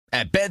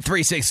At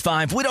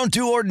Bet365, we don't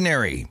do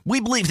ordinary. We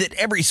believe that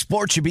every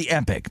sport should be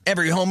epic.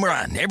 Every home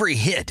run, every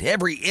hit,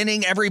 every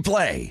inning, every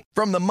play.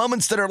 From the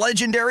moments that are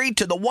legendary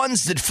to the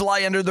ones that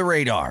fly under the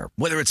radar.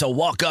 Whether it's a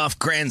walk-off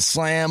grand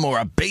slam or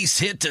a base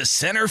hit to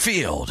center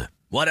field.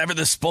 Whatever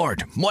the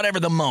sport, whatever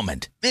the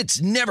moment.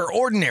 It's never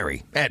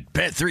ordinary at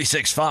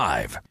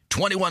Bet365.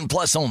 21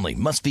 plus only.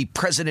 Must be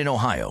present in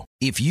Ohio.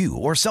 If you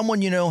or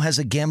someone you know has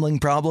a gambling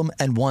problem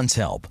and wants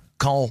help,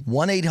 call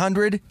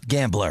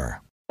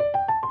 1-800-GAMBLER.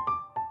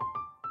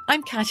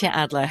 I'm Katya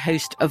Adler,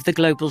 host of The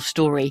Global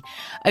Story.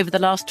 Over the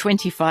last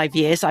 25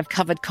 years, I've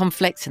covered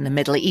conflicts in the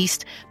Middle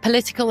East,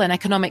 political and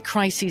economic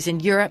crises in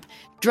Europe,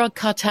 drug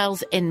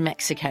cartels in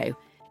Mexico.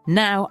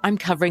 Now I'm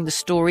covering the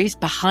stories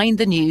behind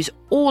the news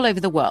all over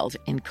the world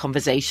in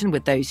conversation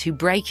with those who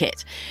break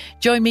it.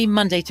 Join me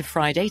Monday to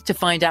Friday to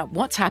find out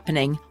what's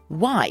happening,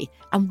 why,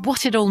 and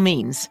what it all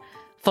means.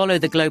 Follow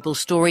The Global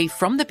Story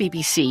from the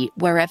BBC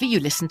wherever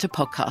you listen to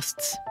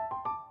podcasts.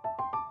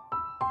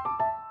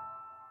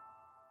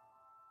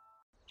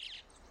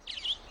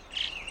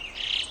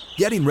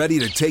 Getting ready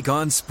to take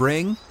on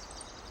spring?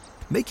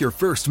 Make your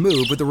first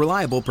move with the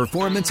reliable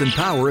performance and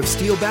power of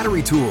Steel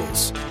battery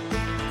tools.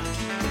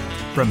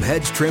 From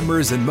hedge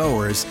trimmers and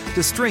mowers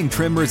to string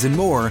trimmers and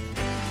more,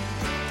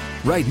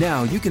 right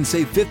now you can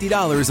save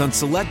 $50 on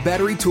select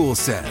battery tool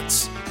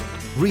sets.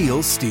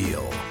 Real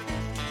Steel.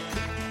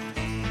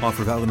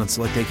 Offer valid on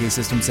select AK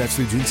system sets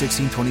through June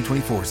 16,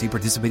 2024. See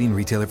participating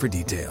retailer for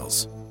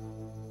details.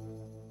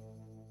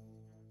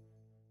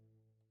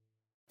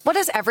 What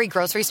does every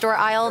grocery store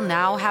aisle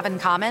now have in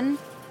common?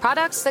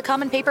 Products that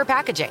come in paper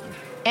packaging.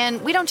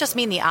 And we don't just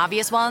mean the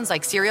obvious ones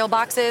like cereal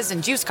boxes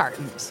and juice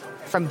cartons.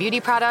 From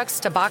beauty products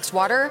to boxed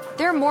water,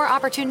 there are more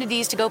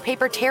opportunities to go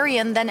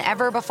papertarian than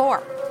ever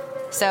before.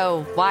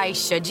 So why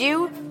should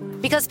you?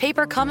 Because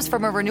paper comes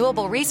from a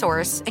renewable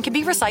resource and can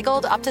be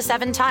recycled up to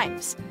 7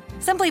 times.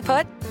 Simply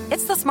put,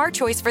 it's the smart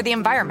choice for the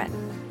environment.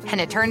 And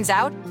it turns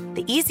out,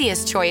 the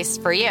easiest choice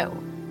for you.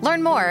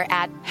 Learn more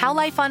at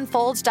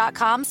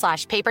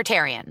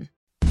howlifeunfolds.com/papertarian.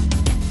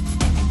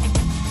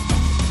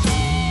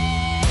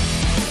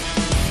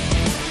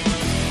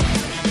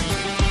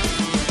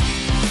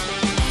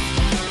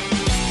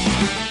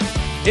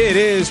 It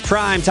is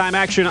prime time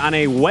action on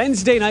a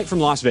Wednesday night from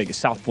Las Vegas,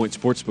 South Point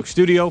Sportsbook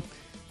Studio.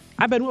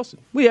 I'm Ben Wilson.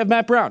 We have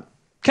Matt Brown.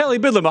 Kelly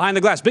Bidlin behind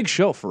the glass. Big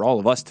show for all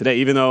of us today,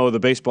 even though the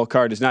baseball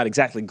card is not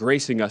exactly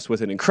gracing us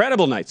with an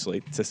incredible night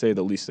slate, to say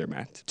the least there,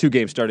 Matt. 2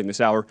 games starting this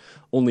hour,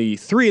 only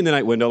 3 in the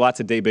night window. Lots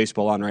of day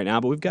baseball on right now,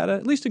 but we've got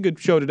at least a good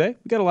show today.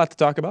 We've got a lot to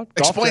talk about.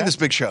 Explain this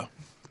big show.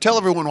 Tell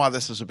everyone why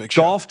this is a big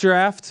show. Golf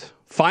draft,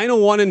 final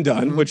one and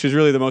done, which is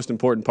really the most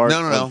important part.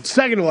 No.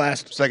 Second to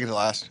last. Second to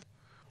last.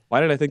 Why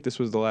did I think this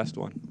was the last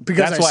one?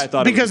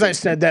 Because I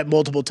said that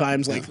multiple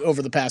times,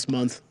 over the past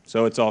month.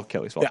 So it's all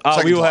Kelly's fault.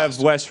 Yeah. We will have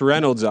Wes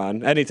Reynolds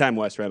on. Anytime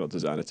Wes Reynolds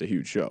is on, it's a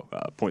huge show.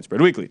 Point Spread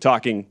Weekly,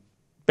 talking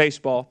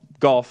baseball,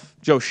 golf.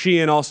 Joe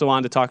Sheehan also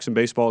on to talk some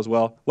baseball as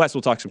well. Wes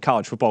will talk some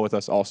college football with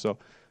us also.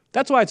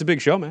 That's why it's a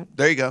big show, man.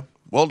 There you go.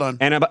 Well done.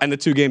 And the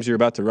 2 games you're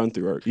about to run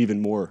through are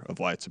even more of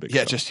why it's a big show.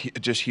 Yeah, just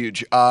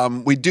huge.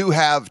 We do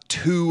have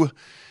 2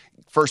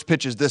 first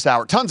pitches this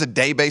hour. Tons of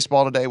day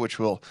baseball today, which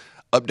we'll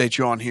update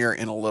you on here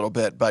in a little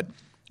bit. But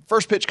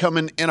first pitch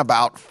coming in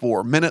about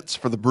 4 minutes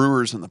for the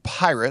Brewers and the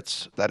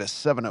Pirates. That is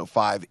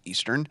 7:05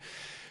 Eastern.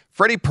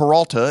 Freddie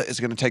Peralta is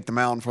going to take the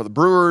mound for the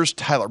Brewers.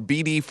 Tyler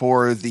Beede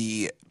for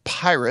the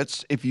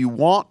Pirates. If you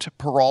want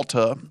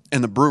Peralta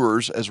and the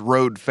Brewers as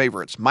road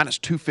favorites, minus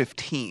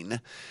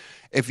 215.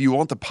 If you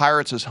want the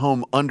Pirates as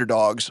home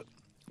underdogs,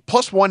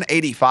 plus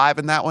 185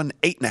 in that one.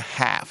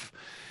 8.5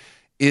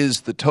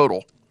 is the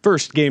total.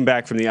 First game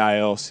back from the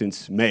IL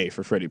since May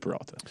for Freddie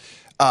Peralta.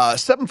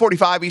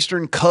 7:45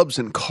 Eastern, Cubs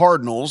and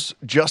Cardinals.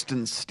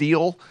 Justin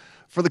Steele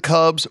for the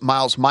Cubs.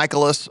 Miles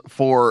Michaelis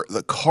for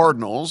the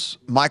Cardinals.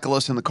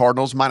 Michaelis and the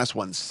Cardinals, minus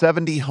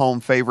 170.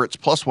 Home favorites,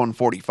 plus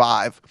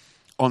 145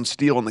 on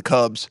Steele and the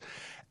Cubs.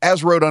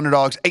 As road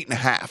underdogs,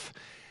 8.5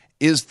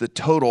 is the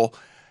total.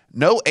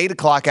 No 8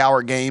 o'clock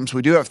hour games.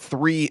 We do have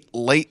 3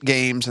 late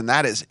games, and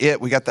that is it.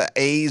 We got the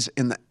A's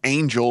and the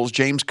Angels,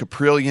 James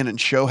Caprillion and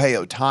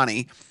Shohei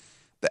Ohtani.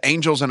 The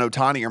Angels and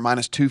Ohtani are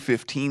minus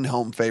 215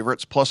 home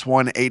favorites, plus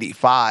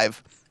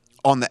 185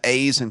 on the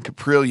A's, and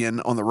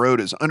Caprillion on the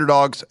road as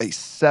underdogs. A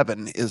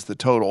 7 is the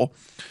total.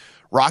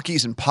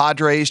 Rockies and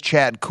Padres,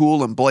 Chad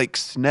Kuhl and Blake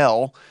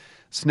Snell.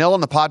 Snell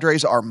and the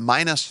Padres are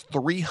minus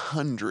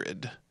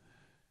 300.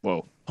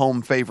 Whoa.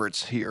 Home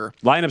favorites here.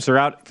 Lineups are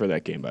out for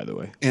that game, by the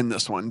way. In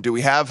this one. Do we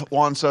have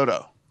Juan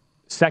Soto?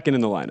 Second in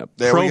the lineup.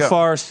 There we go.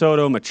 Profar,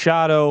 Soto,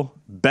 Machado,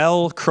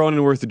 Bell,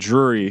 Cronenworth,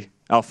 Drury,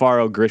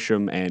 Alfaro,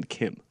 Grisham, and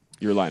Kim.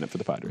 Your lineup for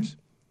the Padres.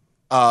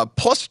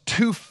 Plus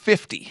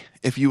 250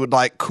 if you would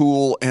like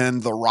Kuhl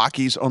and the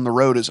Rockies on the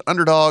road as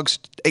underdogs.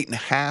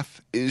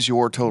 8.5 is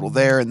your total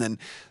there. And then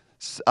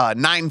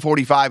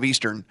 9:45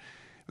 Eastern,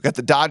 we got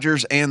the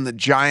Dodgers and the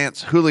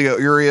Giants, Julio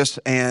Urias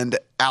and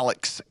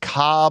Alex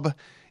Cobb.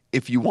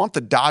 If you want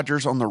the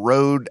Dodgers on the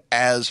road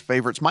as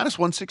favorites, minus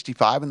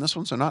 165 in this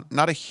one, so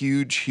not a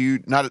huge,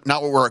 not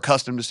what we're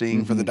accustomed to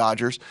seeing for the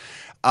Dodgers.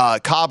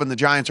 Cobb and the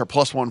Giants are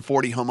plus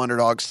 140 home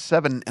underdogs,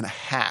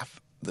 7.5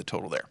 the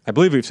total there. I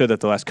believe we've said that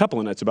the last couple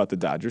of nights about the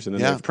Dodgers, and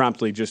then Yeah. they've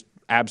promptly just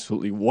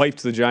absolutely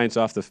wiped the Giants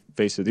off the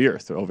face of the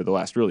earth over the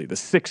last, really, the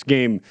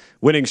 6-game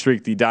winning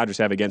streak the Dodgers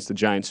have against the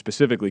Giants,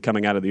 specifically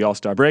coming out of the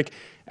All-Star break.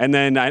 And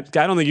then I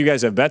don't think you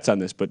guys have bets on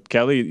this, but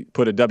Kelly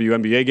put a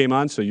WNBA game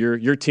on, so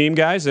your team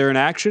guys, they're in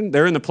action.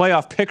 They're in the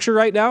playoff picture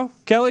right now,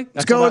 Kelly?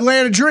 Let's go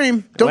Atlanta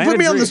Dream. Don't Atlanta put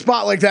me on the Dream.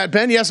 spot like that,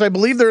 Ben. Yes, I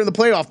believe they're in the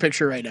playoff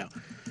picture right now.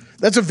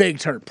 That's a vague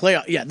term.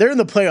 Playoff. Yeah, they're in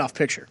the playoff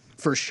picture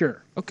for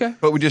sure. Okay.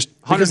 But we just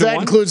Because that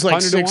includes like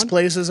 6 100-1?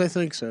 places, I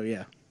think. So,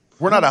 yeah.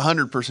 we're not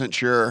 100%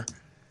 sure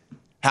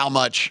how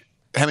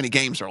many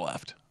games are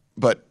left.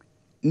 But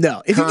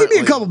No. If you give me a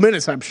Currently- couple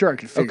minutes, I'm sure I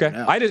could figure Okay.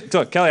 it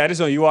out. Kelly, I just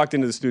know you walked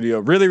into the studio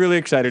really, really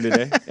excited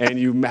today, and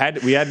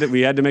we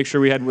had to make sure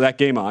we had that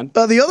game on.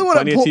 The other one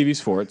Plenty of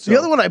TVs for it. So. The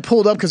other one I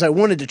pulled up because I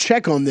wanted to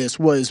check on this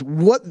was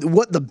what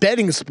the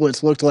betting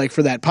splits looked like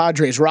for that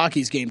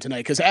Padres-Rockies game tonight.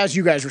 Because as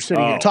you guys were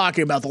sitting here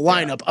talking about the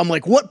lineup, I'm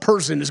like, what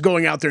person is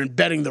going out there and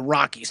betting the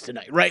Rockies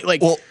tonight, right?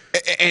 Like, well,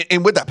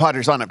 and with that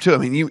Padres lineup too. I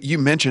mean, you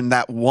mentioned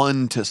that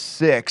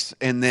 1-6,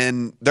 and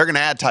then they're going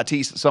to add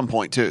Tatis at some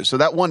point too. So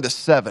that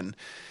 1-7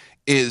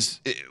 is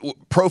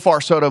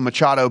Profar, Soto,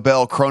 Machado,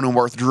 Bell,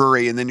 Cronenworth,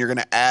 Drury, and then you're going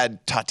to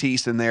add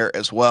Tatis in there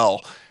as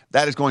well.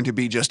 That is going to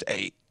be just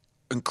a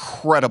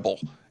incredible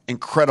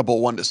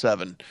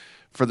 1-7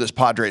 for this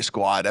Padres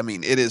squad. I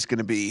mean, it is going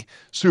to be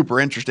super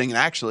interesting. And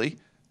actually,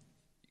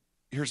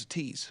 here's a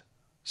tease: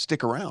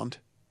 stick around,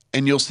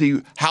 and you'll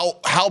see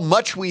how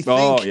much we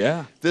think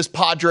this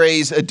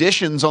Padres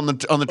additions on the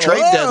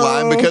trade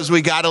deadline, because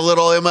we got a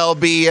little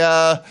MLB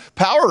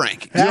power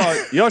ranking.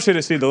 Y'all should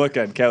have seen the look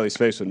on Kelly's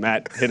face when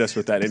Matt hit us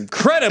with that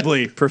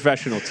incredibly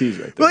professional tease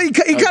right there. well, you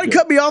kind of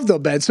cut me off though,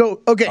 Ben.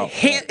 So, okay,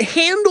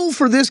 handle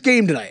for this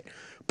game tonight.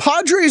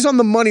 Padres on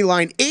the money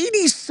line,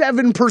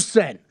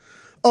 87%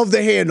 of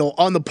the handle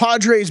on the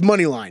Padres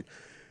money line.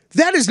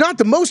 That is not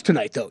the most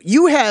tonight, though.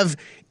 You have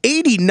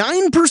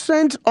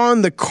 89%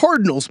 on the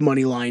Cardinals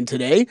money line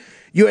today.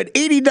 You had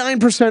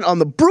 89% on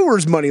the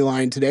Brewers money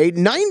line today,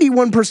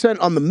 91%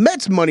 on the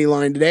Mets money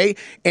line today,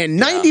 and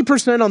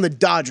 90% on the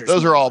Dodgers.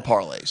 Those are all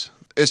parlays.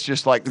 It's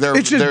just like they're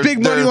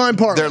big money line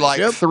parlays. They're like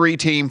Yep.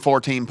 3-team,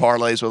 4-team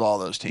parlays with all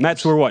those teams.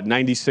 Mets were what,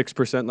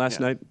 96% last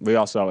night? We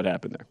all saw what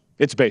happened there.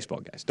 It's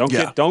baseball, guys.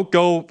 Don't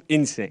go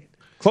insane.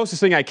 Closest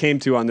thing I came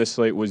to on this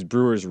slate was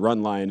Brewers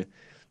run line.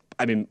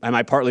 I mean, am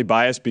I partly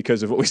biased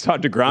because of what we saw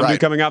DeGrom do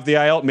coming off the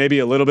IL? Maybe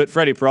a little bit.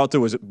 Freddie Peralta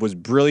was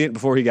brilliant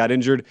before he got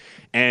injured.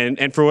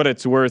 And for what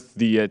it's worth,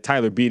 the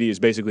Tyler Beatty is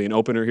basically an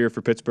opener here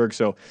for Pittsburgh.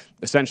 So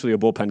essentially a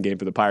bullpen game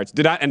for the Pirates.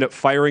 Did not end up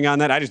firing on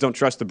that. I just don't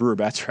trust the Brewer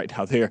bats right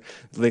now.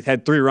 They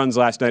had 3 runs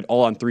last night,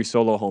 all on 3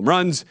 solo home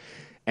runs.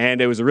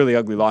 And it was a really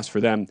ugly loss for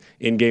them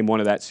in Game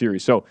 1 of that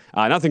series. So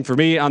nothing for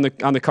me on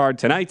the card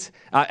tonight.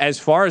 As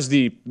far as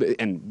it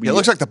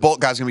looks like the Bolt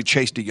guy's going to be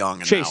Chase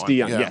DeYoung. Chase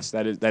DeYoung, yes,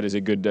 that is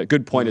a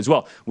good point as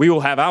well. We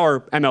will have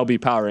our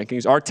MLB power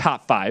rankings, our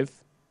top 5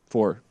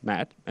 for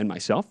Matt and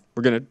myself.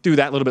 We're going to do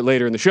that a little bit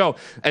later in the show.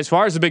 As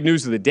far as the big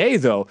news of the day,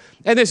 though,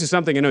 and this is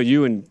something I know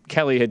you and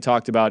Kelly had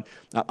talked about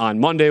on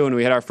Monday when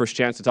we had our first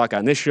chance to talk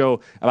on this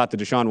show about the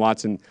Deshaun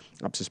Watson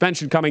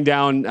suspension coming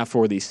down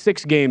for the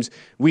 6 games.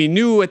 We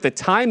knew at the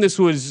time this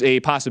was a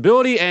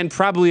possibility and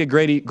probably a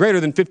greater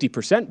than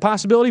 50%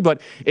 possibility,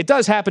 but it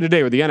does happen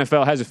today where the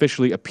NFL has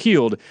officially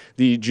appealed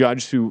the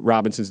Judge Sue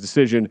Robinson's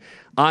decision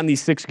on the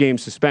 6-game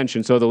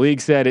suspension. So the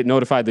league said it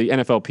notified the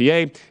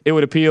NFLPA it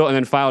would appeal and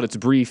then filed its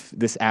brief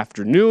this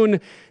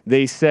afternoon.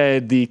 They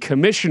said the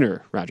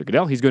commissioner, Roger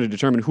Goodell, he's going to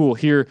determine who will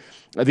hear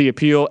the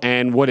appeal,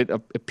 and what it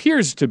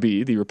appears to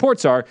be, the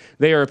reports are,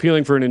 they are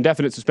appealing for an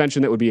indefinite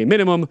suspension that would be a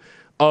minimum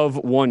of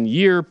 1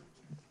 year.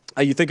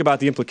 You think about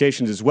the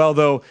implications as well,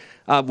 though.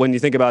 When you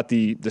think about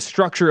the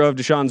structure of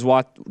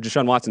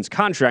Deshaun Watson's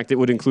contract, it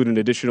would include an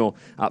additional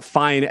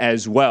fine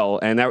as well.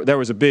 And that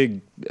was a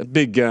big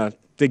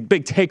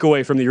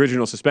takeaway from the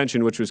original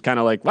suspension, which was kind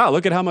of like, wow,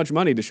 look at how much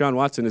money Deshaun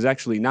Watson is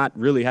actually not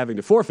really having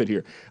to forfeit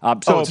here.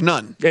 So it's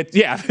none.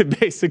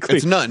 Basically.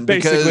 It's none,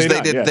 because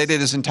they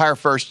did his entire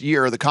first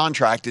year of the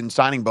contract in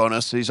signing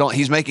bonus.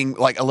 He's making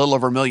like a little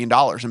over $1 million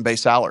in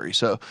base salary,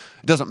 so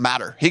it doesn't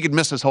matter. He could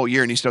miss this whole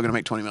year and he's still going to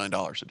make $20 million.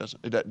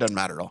 It doesn't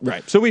matter at all.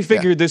 Right. So we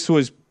figured this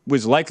was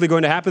likely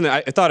going to happen.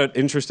 I thought it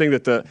interesting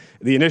that the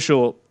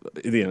initial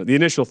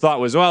thought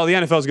was, well, the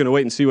NFL is going to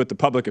wait and see what the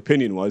public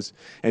opinion was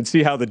and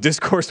see how the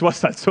discourse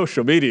was on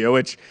social media,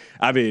 which,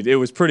 I mean, it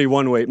was pretty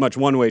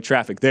one-way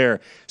traffic there.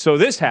 So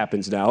this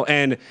happens now.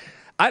 And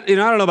I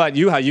don't know about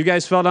you, how you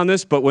guys felt on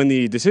this, but when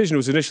the decision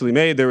was initially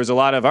made, there was a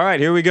lot of, all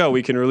right, here we go.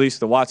 We can release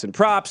the Watson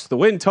props, the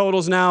win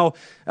totals now,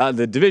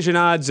 the division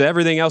odds,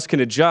 everything else can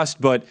adjust.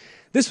 But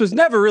this was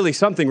never really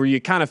something where you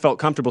kind of felt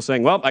comfortable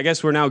saying, well, I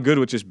guess we're now good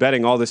with just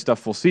betting all this stuff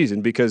full season,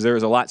 because there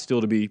is a lot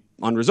still to be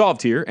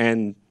unresolved here.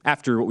 And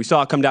after what we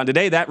saw come down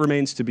today, that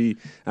remains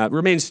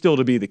still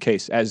to be the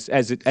case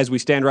as we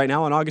stand right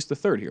now on August the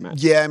 3rd here,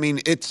 Matt. Yeah, I mean,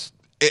 it's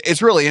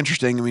really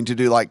interesting. I mean, to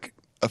do like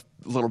a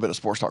little bit of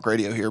sports talk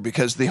radio here,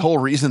 because the whole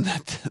reason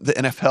that the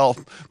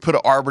NFL put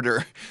an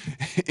arbiter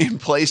in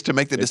place to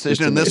make the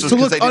decision in this was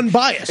because they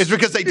unbiased. It's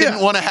because they didn't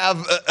want to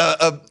have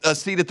a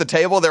seat at the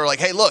table. They were like,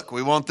 hey, look,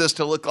 we want this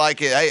to look like,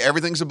 hey,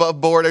 everything's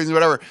above board, everything's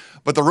whatever.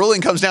 But the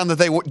ruling comes down that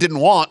they didn't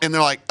want, and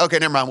they're like, okay,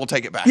 never mind, we'll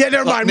take it back. Yeah,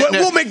 never mind.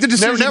 We'll make the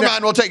decision. Never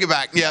mind, we'll take it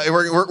back. Yeah,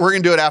 we're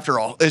going to do it after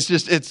all. They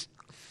just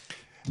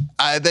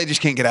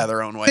can't get out of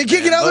their own way. They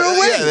can't get out of their own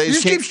way. They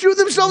just keep shooting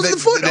themselves in the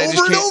foot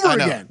over and over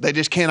again. They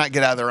just cannot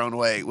get out of their own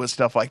way with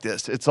stuff like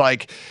this. It's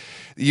like,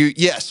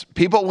 yes,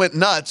 people went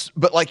nuts,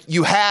 but like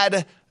you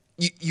had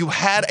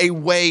a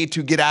way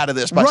to get out of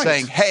this by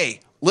saying, hey,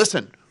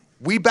 listen,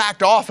 we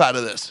backed off out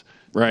of this.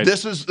 Right.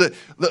 This is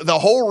the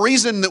whole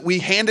reason that we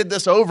handed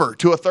this over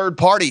to a third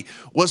party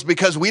was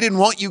because we didn't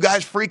want you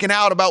guys freaking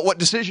out about what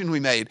decision we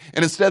made.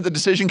 And instead the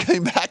decision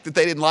came back that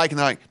they didn't like, and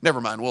they're like,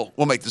 never mind, we'll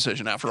make the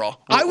decision after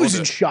all. I was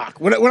in shock.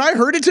 When I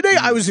heard it today,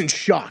 I was in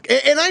shock.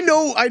 And I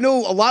know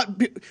a lot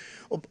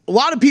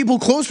of people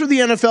closer to the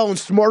NFL and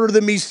smarter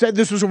than me said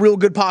this was a real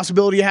good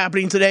possibility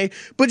happening today.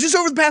 But just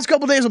over the past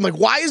couple of days, I'm like,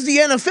 why is the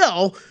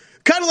NFL,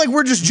 kind of like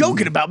we're just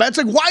joking about, but it's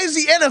like, why is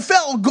the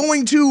NFL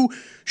going to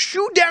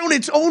shoot down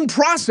its own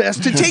process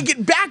to take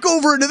it back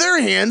over into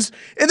their hands,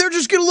 and they're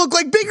just going to look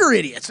like bigger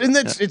idiots? And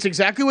it's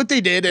exactly what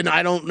they did, and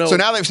I don't know. So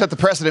now they've set the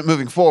precedent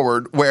moving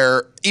forward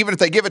where even if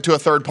they give it to a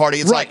third party,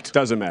 it's like,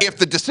 doesn't matter. If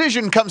the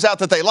decision comes out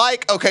that they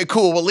like, okay,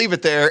 cool, we'll leave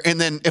it there. And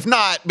then if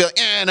not, be like,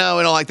 no,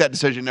 we don't like that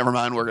decision. Never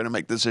mind, we're going to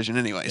make the decision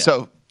anyway. Yeah.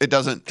 So it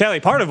doesn't.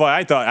 Kelly, part of why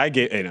I thought I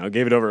gave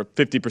it over a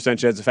 50%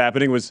 chance of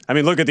happening was, I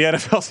mean, look at the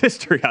NFL's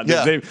history on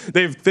this. Yeah.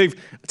 They've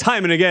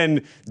time and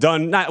again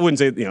done, I wouldn't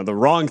say the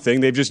wrong thing.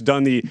 They've just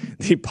done the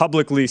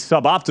publicly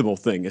suboptimal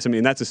thing. I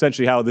mean, that's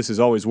essentially how this has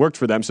always worked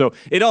for them. So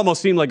it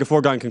almost seemed like a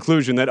foregone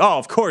conclusion that,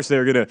 of course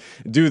they're going to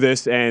do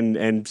this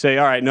and say,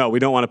 all right, no, we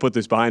don't want to put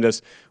this behind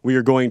us. We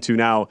are going to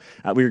now,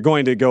 we are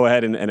going to go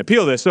ahead and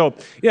appeal this. So,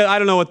 yeah, I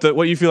don't know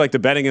what you feel like the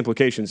betting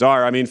implications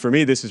are. I mean, for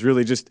me, this is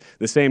really just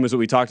the same as what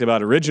we talked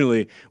about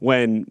originally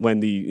when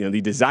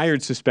the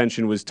desired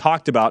suspension was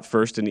talked about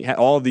first, and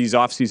all of these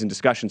offseason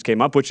discussions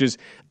came up, which is,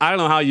 I don't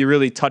know how you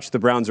really touch the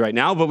Browns right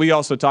now, but we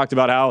also talked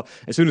about how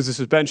as soon as the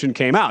suspension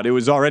came out, it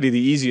was already the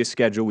easiest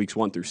schedule, weeks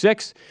 1 through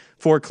 6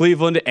 for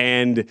Cleveland,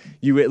 and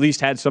you at least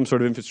had some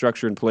sort of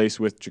infrastructure in place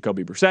with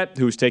Jacoby Brissett,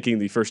 who's taking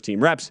the first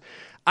team reps.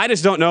 I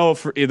just don't know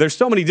there's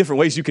so many different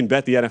ways you can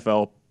bet the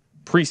NFL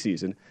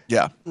preseason.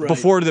 Yeah.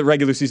 Before the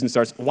regular season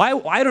starts.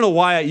 I don't know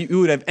why you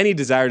would have any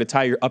desire to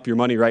tie up your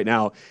money right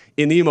now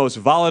in the most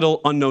volatile,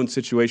 unknown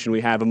situation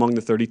we have among the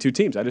 32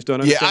 teams. I just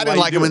don't understand. Yeah, I didn't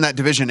like them in that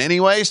division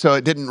anyway, so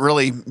it didn't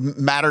really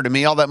matter to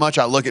me all that much.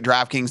 I look at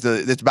DraftKings,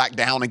 it's back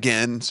down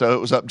again. So it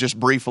was up just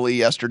briefly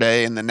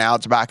yesterday, and then now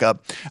it's back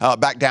up,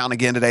 back down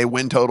again today.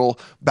 Win total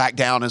back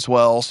down as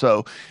well.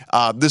 So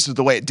this is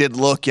the way it did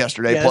look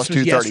yesterday, plus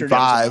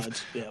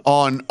 235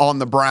 on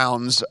the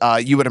Browns.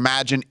 You would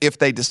imagine if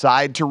they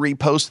decide to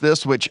repost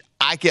this, which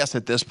I guess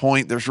at this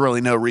point, there's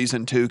really no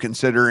reason to,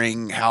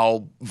 considering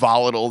how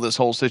volatile this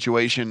whole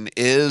situation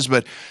is.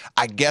 But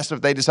I guess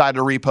if they decide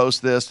to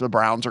repost this, the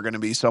Browns are going to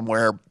be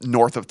somewhere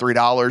north of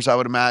 $3, I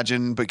would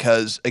imagine,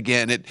 because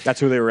again, that's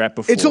who they were at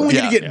before. It's only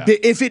going to get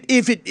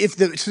if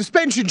the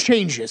suspension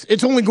changes,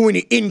 it's only going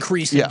to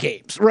increase in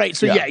games, right?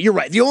 So yeah, you're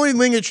right. The only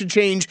thing that should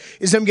change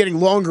is them getting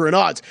longer in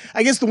odds.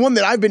 I guess the one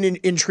that I've been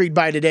intrigued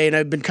by today, and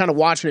I've been kind of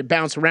watching it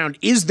bounce around,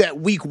 is that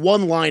week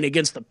 1 line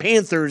against the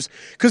Panthers,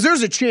 because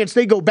there's a chance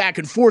they go back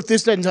and forth.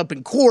 This ends up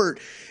in court.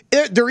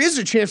 There is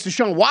a chance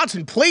Deshaun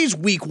Watson plays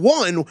week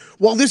 1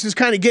 while this is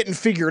kind of getting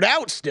figured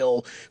out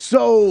still.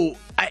 So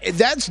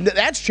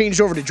that's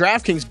changed over to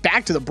DraftKings,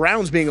 back to the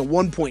Browns being a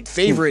 1-point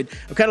favorite.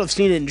 I've kind of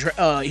seen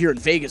it here in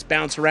Vegas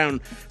bounce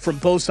around from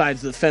both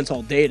sides of the fence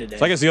all day today.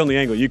 So I guess the only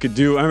angle you could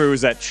do, I remember it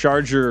was that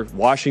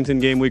Charger-Washington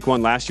game week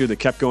 1 last year that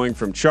kept going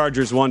from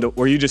Chargers 1 to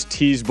where you just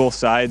tease both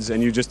sides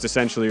and you just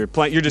essentially are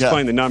playing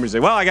the numbers.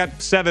 Like, well, I got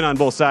 7 on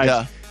both sides.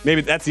 Yeah.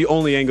 Maybe that's the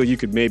only angle you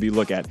could maybe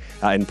look at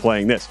in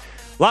playing this.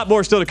 A lot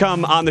more still to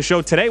come on the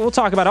show today. We'll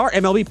talk about our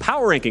MLB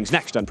Power Rankings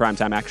next on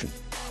Primetime Action.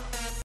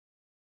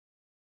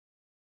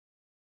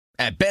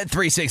 At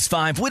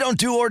Bet365, we don't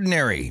do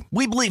ordinary.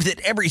 We believe that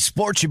every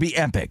sport should be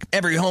epic.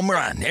 Every home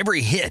run,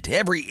 every hit,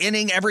 every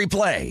inning, every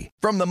play.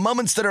 From the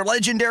moments that are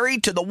legendary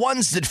to the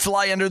ones that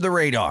fly under the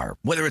radar.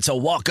 Whether it's a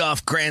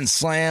walk-off grand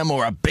slam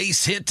or a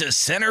base hit to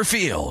center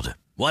field.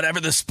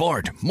 Whatever the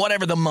sport,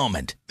 whatever the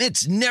moment,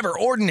 it's never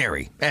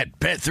ordinary at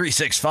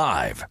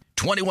Bet365.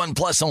 21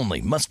 plus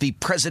only. Must be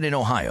present in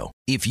Ohio.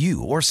 If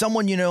you or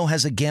someone you know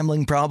has a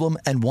gambling problem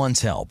and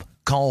wants help,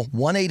 call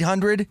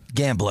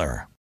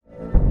 1-800-GAMBLER.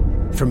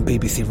 From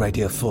BBC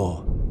Radio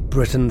 4,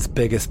 Britain's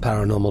biggest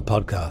paranormal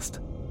podcast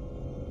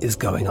is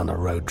going on a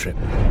road trip.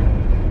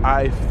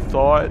 I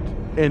thought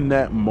in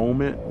that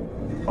moment,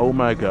 oh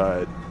my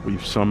God,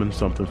 we've summoned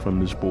something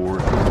from this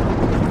board.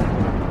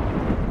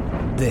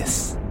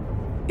 This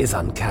is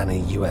Uncanny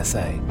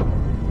USA.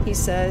 He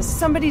says,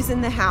 somebody's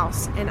in the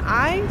house, and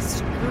I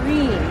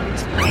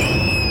screamed.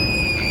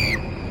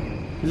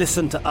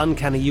 Listen to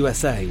Uncanny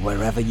USA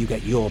wherever you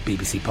get your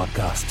BBC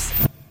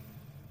podcasts,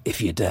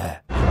 if you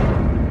dare.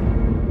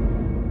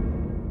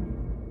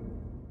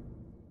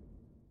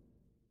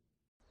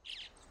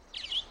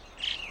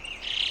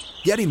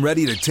 Getting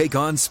ready to take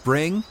on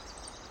spring?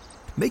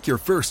 Make your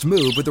first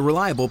move with the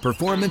reliable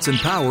performance and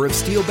power of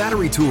Steel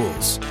battery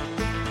tools.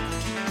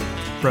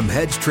 From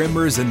hedge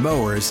trimmers and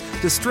mowers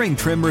to string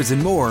trimmers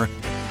and more,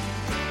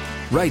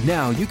 right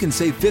now you can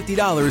save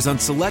 $50 on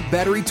select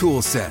battery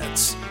tool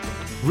sets.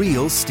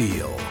 Real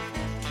Steel.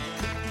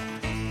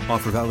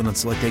 Offer valid on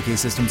select AK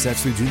system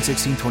sets through June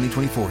 16,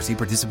 2024. See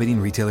participating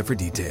retailer for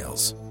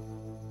details.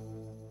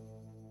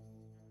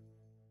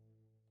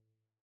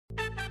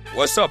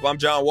 What's up? I'm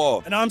John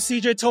Wall. And I'm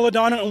CJ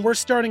Toledano, and we're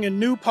starting a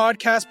new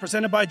podcast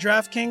presented by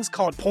DraftKings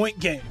called Point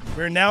Game.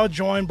 We're now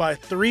joined by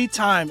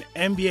three-time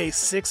NBA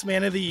Sixth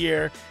Man of the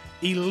Year,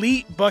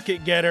 elite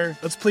bucket getter.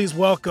 Let's please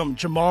welcome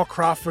Jamal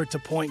Crawford to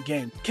Point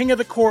Game. King of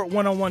the Court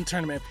one-on-one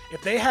tournament.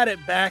 If they had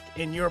it back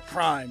in your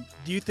prime,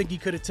 do you think you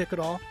could have took it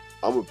all?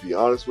 I'm going to be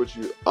honest with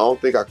you. I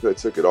don't think I could have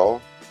took it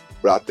all,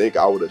 but I think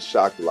I would have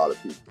shocked a lot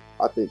of people.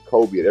 I think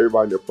Kobe and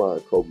everybody in their prime,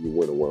 Kobe would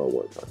win a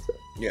one-on-one contest.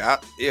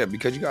 Yeah,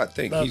 because you got to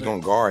think. He's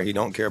going to guard. He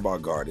don't care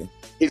about guarding.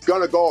 He's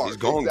going to guard. He's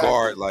going to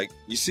guard. Like,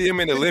 you see him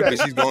in the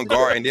Olympics, he's going to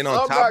guard. And then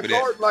on top of that. I'm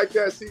not guarding like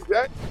that,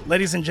 CJ.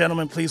 Ladies and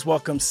gentlemen, please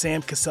welcome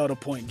Sam Cassell to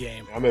Point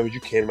Game. I remember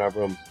you came out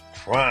from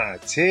crying,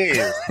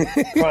 tears,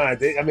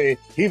 crying. I mean,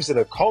 he was in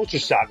a culture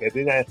shock. And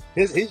then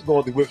he's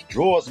going through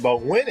withdrawals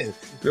about winning.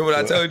 Remember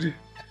what I told you?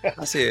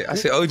 I said,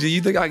 OG,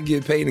 you think I can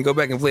get paid and go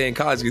back and play in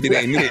college because it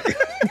ain't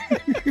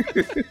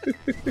it?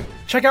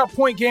 Check out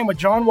Point Game with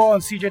John Wall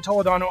and CJ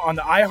Toledano on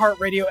the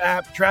iHeartRadio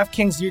app,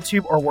 DraftKings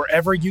YouTube, or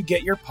wherever you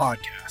get your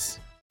podcasts.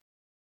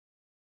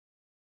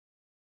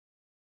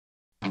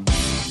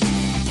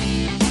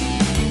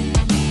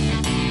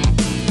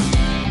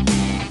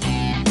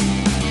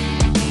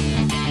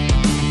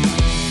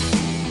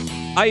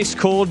 Ice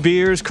cold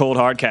beers, cold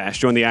hard cash.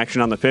 Join the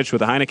action on the pitch with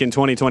the Heineken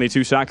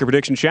 2022 Soccer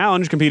Prediction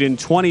Challenge. Compete in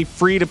 20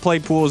 free-to-play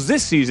pools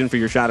this season for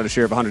your shot at a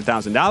share of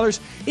 $100,000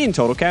 in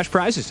total cash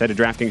prizes. Head to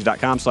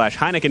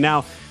DraftKings.com/Heineken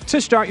now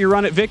to start your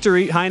run at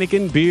victory.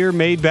 Heineken, beer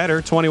made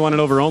better. 21 and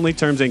over only.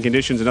 Terms and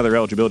conditions and other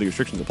eligibility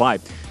restrictions apply.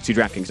 See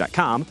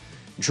DraftKings.com.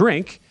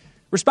 Drink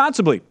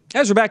responsibly.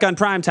 As we're back on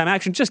primetime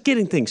action, just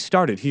getting things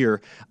started here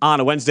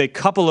on a Wednesday.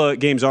 Couple of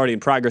games already in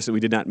progress that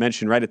we did not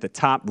mention. Right at the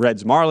top,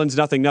 Reds Marlins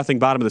 0-0,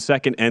 bottom of the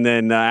second, and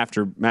then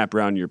after Matt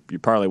Brown, your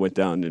parlay went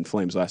down in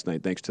flames last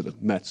night thanks to the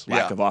Mets'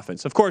 lack of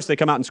offense. Of course, they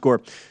come out and score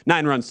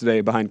 9 runs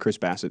today behind Chris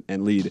Bassett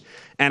and lead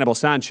Anibal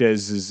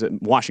Sanchez's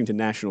Washington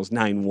Nationals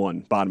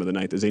 9-1, bottom of the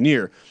ninth, as a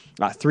near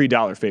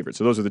 $3 favorite.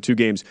 So those are the two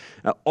games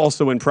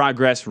also in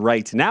progress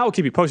right now. We'll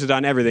keep you posted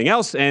on everything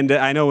else, and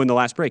I know in the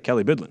last break,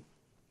 Kelly Bidlin,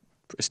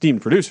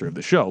 esteemed producer of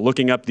the show,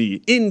 looking up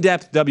the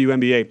in-depth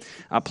WNBA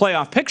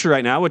playoff picture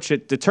right now, which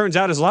it turns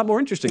out is a lot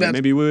more interesting than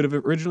maybe we would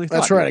have originally thought.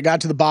 That's right. I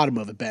got to the bottom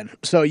of it, Ben.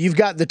 So you've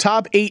got the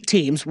top 8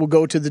 teams will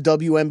go to the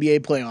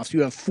WNBA playoffs.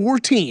 You have 4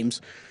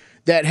 teams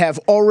that have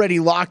already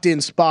locked in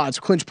spots,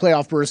 clinch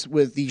playoff berths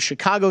with the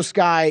Chicago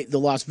Sky, the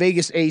Las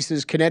Vegas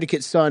Aces,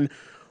 Connecticut Sun,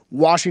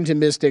 Washington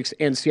Mystics,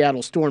 and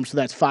Seattle Storm. So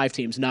that's 5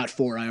 teams, not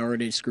 4. I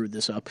already screwed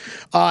this up.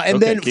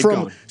 And then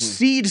from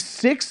seed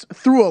 6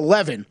 through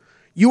 11,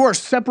 you are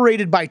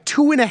separated by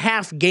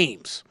 2.5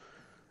 games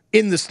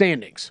in the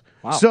standings.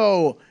 Wow.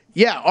 So,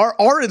 yeah,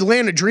 our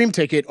Atlanta Dream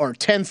ticket are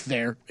 10th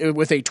there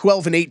with a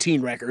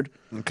 12-18 record.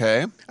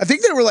 Okay. I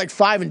think they were like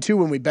 5-2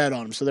 when we bet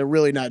on them, so they're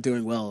really not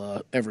doing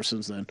well ever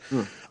since then.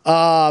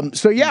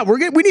 So, yeah,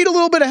 we need a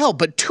little bit of help,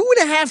 but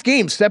 2.5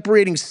 games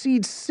separating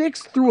seeds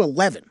 6 through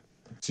 11.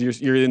 So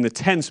you're in the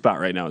 10 spot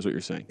right now is what you're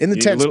saying. In the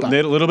 10 spot.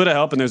 Need a little bit of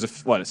help, and there's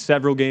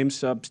several games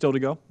still to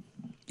go?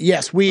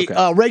 Yes,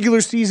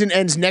 regular season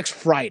ends next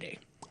Friday.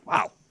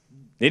 Wow.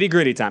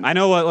 Nitty-gritty time. I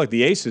know look,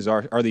 the Aces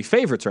are the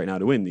favorites right now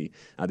to win the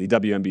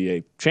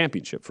WNBA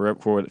championship for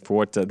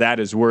what that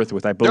is worth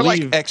with, I believe.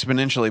 They're like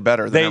exponentially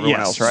better than everyone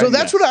else, right? So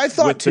that's what I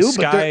thought too. The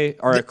Sky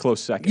are a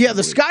close second. Yeah,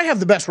 the Sky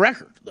have the best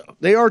record, though.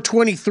 They are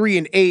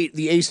 23-8.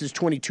 The Aces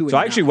 22-9. So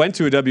I actually went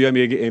to a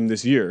WNBA game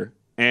this year,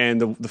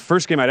 and the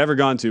first game I'd ever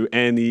gone to,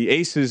 and the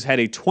Aces had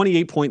a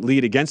 28-point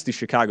lead against the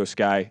Chicago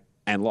Sky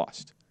and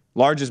lost.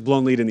 Largest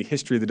blown lead in the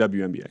history of the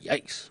WNBA.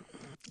 Yikes.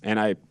 And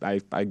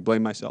I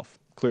blame myself.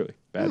 Clearly,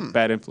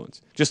 bad influence.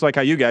 Just like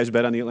how you guys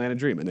bet on the Atlanta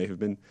Dream, and they have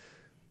been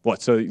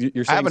what? So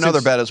you're saying I have another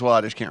bet as well.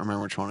 I just can't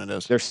remember which one it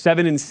is. They're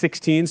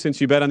 7-16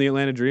 since you bet on the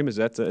Atlanta Dream. Is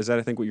that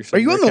I think what you're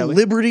saying? Are you on the Kelly?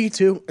 Liberty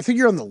too? I think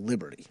you're on the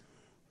Liberty. Is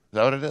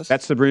that what it is?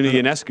 That's Sabrina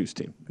Ionescu's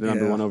team, the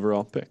number 1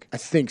 overall pick. I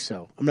think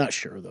so. I'm not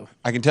sure though.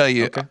 I can tell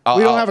you. Okay.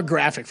 We don't have a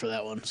graphic for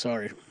that one.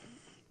 Sorry.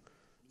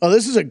 Oh,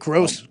 this is a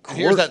gross.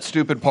 Here's that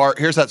stupid part.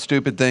 Here's that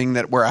stupid thing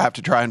where I have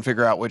to try and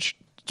figure out which.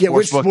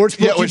 Which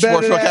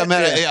sportsbook I'm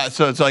at. Yeah,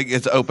 so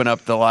it's open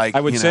up the I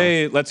would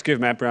say let's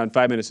give Matt Brown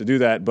 5 minutes to do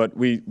that, but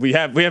we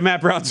have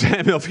Matt Brown's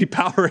MLB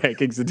power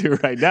rankings to do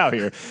right now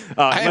here.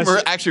 I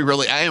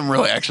am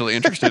really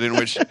interested in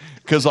which,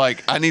 because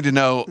I need to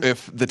know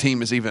if the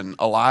team is even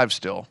alive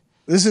still.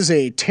 This is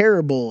a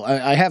terrible.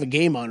 I have a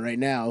game on right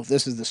now.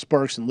 This is the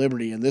Sparks and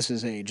Liberty, and this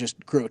is a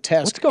just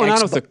grotesque. What's going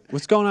on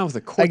with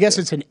the court? I guess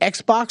it's an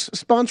Xbox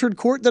sponsored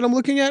court that I'm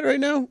looking at right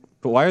now.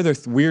 But why are there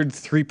weird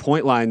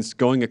 3-point lines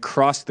going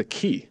across the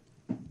key?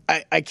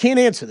 I can't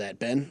answer that,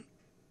 Ben.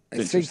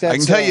 I think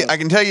that's. I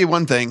can tell you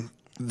one thing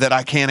that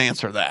I can't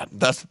answer that.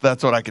 That's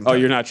what I can. Tell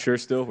you're not sure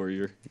still, or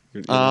you're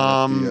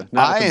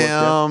I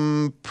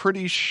am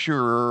pretty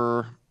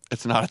sure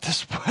it's not at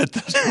this book,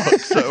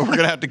 so we're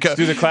gonna have to go.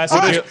 Do the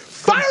classic. Right,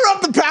 fire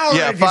up the power rankings.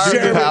 Yeah, fire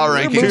up the power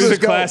rankings. Do the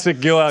classic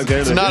Gil out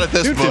there. It's not at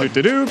this book.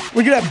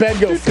 We could have Ben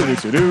go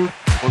first.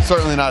 Well,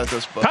 certainly not at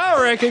this book. Power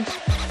rankings.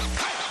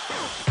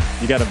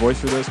 You got a voice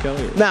for those,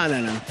 Kelly? Or?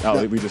 No.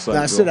 Oh, we just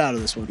let it sit out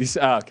of this one.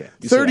 Okay.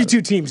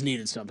 32 teams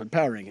needed something.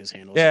 Power rankings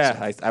handles.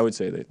 Yeah, I would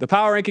say that. The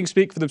power rankings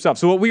speak for themselves.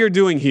 So what we are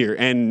doing here,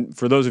 and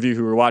for those of you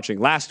who were watching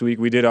last week,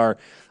 we did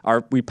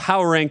we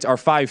power ranked our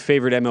 5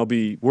 favorite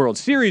MLB World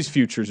Series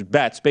futures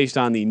bets based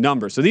on the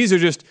numbers. So these are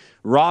just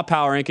raw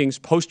power rankings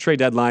post-trade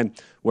deadline,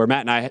 where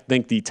Matt and I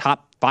think the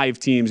top 5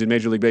 teams in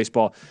Major League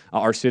Baseball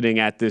are sitting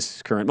at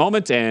this current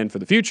moment, and for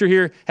the future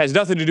here has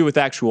nothing to do with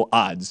actual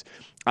odds.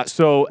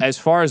 So as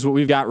far as what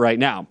we've got right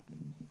now,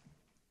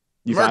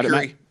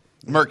 Mercury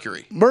are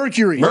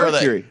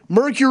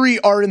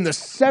in the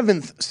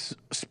 7th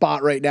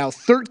spot right now,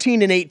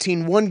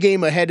 13-18, 1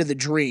 game ahead of the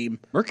Dream.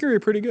 Mercury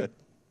are pretty good,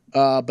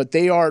 but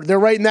they're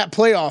right in that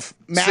playoff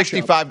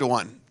matchup.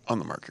 65-1 on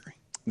the Mercury.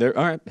 They're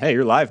all right. Hey,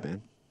 you're live,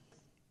 man.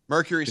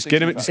 Mercury. Just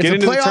get into the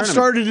playoff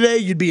started today,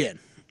 you'd be in.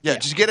 Yeah,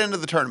 just get into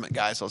the tournament,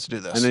 guys. Let's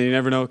do this. And then you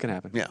never know what can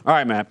happen. Yeah. All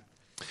right, Matt.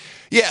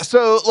 Yeah.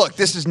 So look,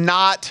 this is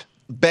not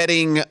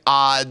betting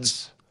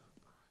odds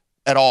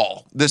at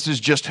all. This is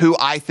just who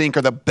I think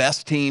are the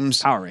best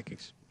teams power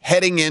rankings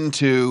heading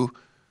into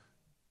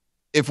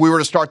if we were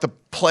to start the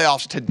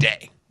playoffs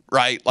today,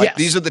 right? Like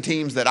these are the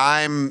teams that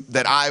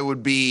I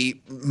would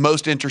be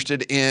most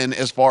interested in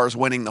as far as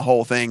winning the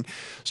whole thing.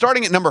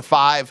 Starting at number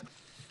 5,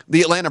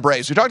 the Atlanta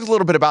Braves. We talked a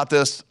little bit about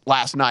this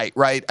last night,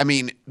 right? I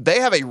mean, they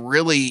have a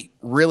really,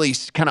 really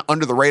kind of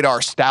under the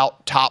radar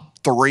stout top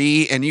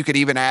 3, and you could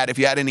even add, if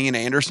you add in Ian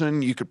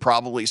Anderson, you could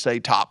probably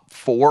say top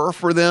 4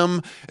 for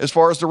them as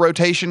far as the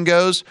rotation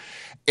goes.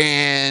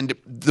 And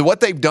what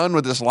they've done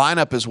with this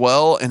lineup as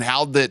well, and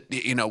how that,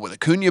 with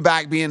Acuna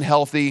back being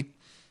healthy,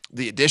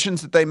 the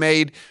additions that they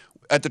made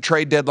at the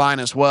trade deadline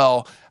as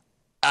well,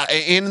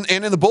 and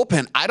in the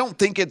bullpen, I don't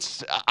think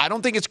it's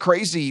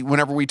crazy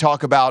whenever we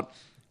talk about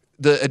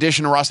the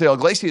addition of Raisel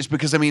Iglesias,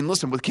 because, I mean,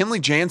 listen, with Kenley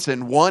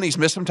Jansen, he's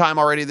missed some time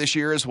already this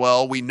year as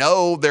well. We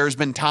know there's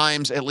been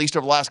times, at least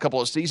over the last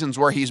couple of seasons,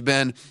 where he's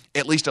been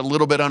at least a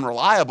little bit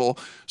unreliable.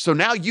 So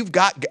now you've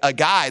got a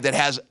guy that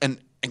has an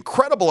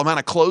incredible amount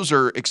of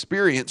closer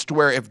experience to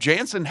where if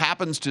Jansen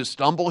happens to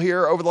stumble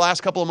here over the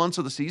last couple of months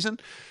of the season,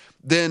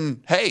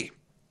 then, hey,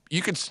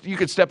 you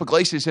could step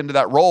Iglesias into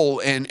that role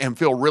and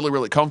feel really,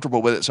 really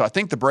comfortable with it. So I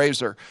think the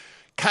Braves are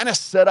kind of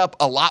set up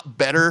a lot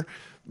better,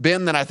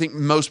 Ben, than I think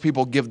most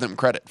people give them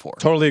credit for.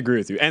 Totally agree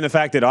with you. And the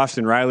fact that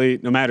Austin Riley,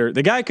 no matter,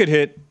 the guy could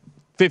hit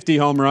 50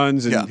 home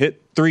runs and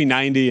hit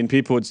 390 and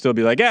people would still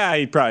be like,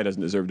 he probably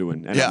doesn't deserve to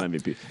win NL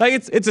MVP. Like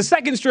it's a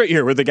second straight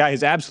year where the guy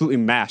has absolutely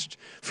mashed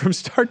from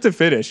start to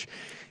finish.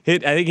 I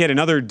think he had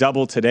another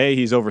double today.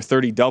 He's over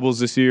 30 doubles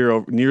this year,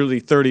 over nearly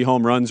 30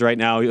 home runs right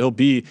now.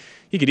 He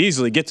could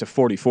easily get to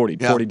 40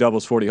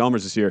 doubles, 40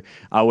 homers this year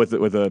with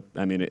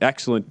an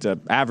excellent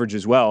average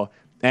as well.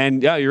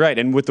 And yeah, you're right.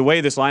 And with the way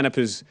this lineup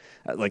is,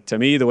 to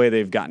me, the way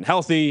they've gotten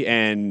healthy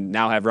and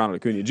now have Ronald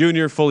Acuna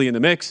Jr. fully in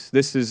the mix,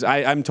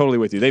 I'm totally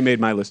with you. They made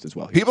my list as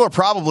well. People are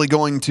probably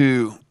going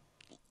to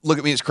look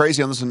at me as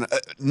crazy on this one.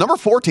 Number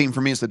 4 team for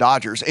me is the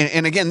Dodgers.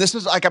 And again, this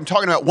is like I'm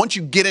talking about once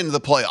you get into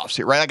the playoffs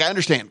here, right? Like I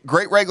understand,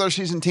 great regular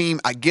season team.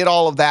 I get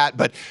all of that.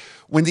 But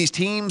when these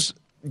teams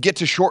get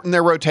to shorten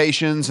their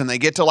rotations and they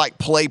get to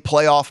play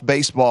playoff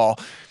baseball,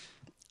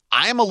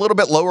 I am a little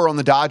bit lower on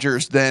the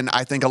Dodgers than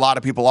I think a lot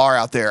of people are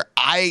out there.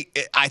 I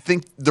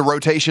think the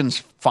rotation's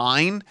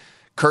fine.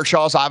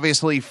 Kershaw's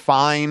obviously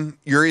fine.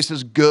 Urias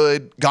is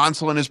good.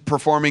 Gonsolin is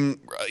performing,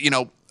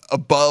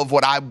 above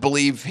what I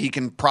believe he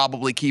can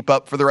probably keep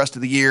up for the rest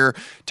of the year.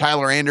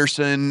 Tyler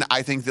Anderson,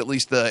 I think that at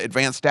least the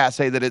advanced stats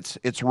say that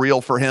it's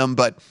real for him.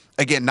 But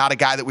again, not a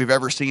guy that we've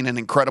ever seen an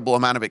incredible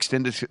amount of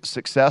extended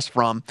success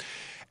from.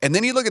 And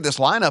then you look at this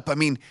lineup. I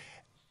mean,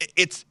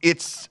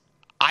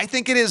 I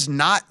think it is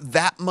not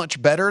that much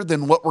better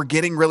than what we're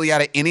getting really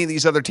out of any of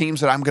these other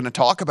teams that I'm going to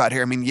talk about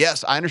here. I mean,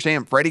 yes, I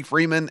understand Freddie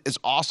Freeman is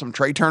awesome.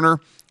 Trey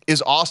Turner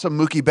is awesome.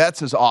 Mookie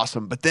Betts is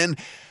awesome. But then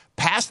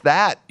past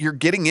that, you're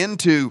getting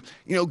into,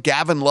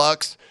 Gavin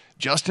Lux,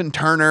 Justin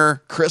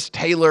Turner, Chris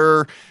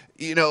Taylor,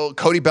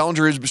 Cody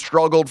Bellinger has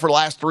struggled for the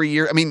last 3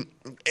 years. I mean,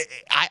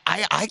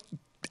 I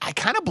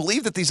kind of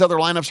believe that these other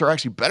lineups are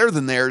actually better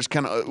than theirs,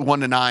 kind of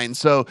 1-9.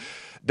 So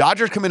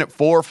Dodgers come in at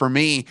 4 for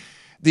me.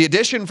 The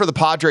addition for the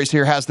Padres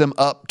here has them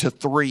up to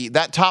 3.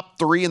 That top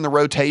 3 in the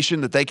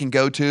rotation that they can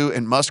go to,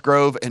 and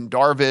Musgrove and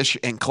Darvish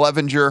and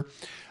Clevenger,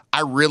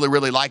 I really,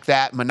 really like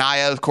that.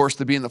 Minaya, of course,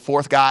 to being the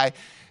 4th guy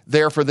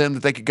there for them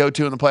that they could go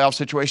to in the playoff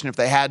situation if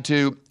they had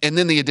to. And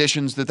then the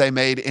additions that they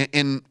made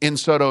in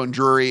Soto and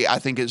Drury, I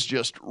think is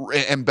just,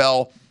 and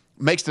Bell,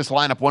 makes this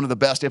lineup one of the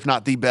best, if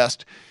not the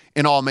best,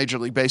 in all Major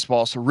League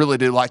Baseball. So really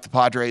do like the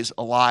Padres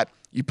a lot.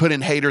 You put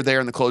in Hader there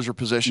in the closer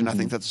position. I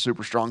think that's a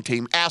super strong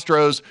team.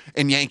 Astros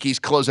and Yankees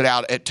close it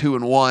out at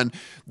 2-1.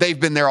 They've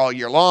been there all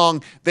year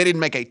long. They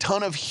didn't make a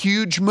ton of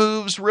huge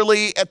moves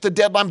really at the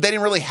deadline. They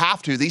didn't really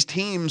have to. These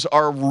teams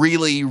are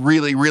really,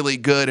 really, really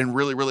good and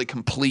really, really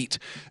complete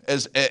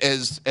as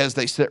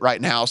they sit right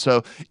now.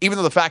 So even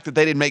though the fact that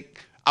they didn't make,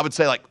 I would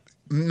say, like,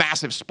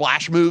 massive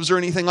splash moves or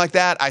anything like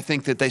that, I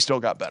think that they still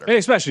got better. And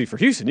especially for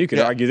Houston, you could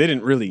argue they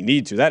didn't really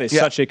need to. That is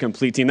such a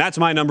complete team. That's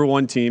my number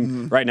one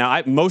team right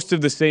now. Most of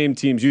the same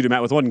teams you do,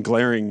 Matt, with one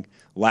glaring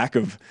lack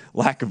of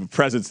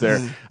presence there.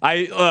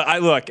 I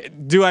look.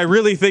 Do I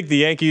really think the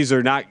Yankees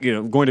are not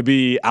going to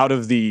be out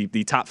of the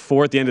top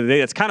 4 at the end of the day?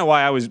 That's kind of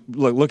why I was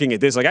looking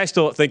at this. Like, I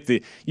still think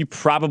you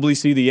probably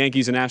see the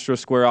Yankees and Astros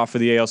square off for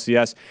the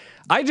ALCS.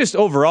 I just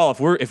overall,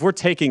 if we're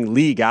taking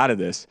league out of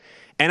this.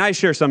 And I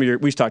share some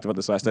of we talked about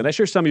this last night. I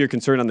share some of your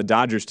concern on the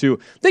Dodgers, too.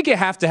 I think you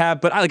have to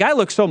have, but I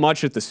look so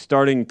much at the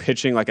starting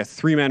pitching, like a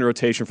 3-man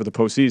rotation for the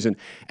postseason.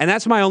 And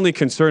that's my only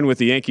concern with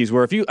the Yankees,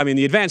 where the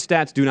advanced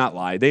stats do not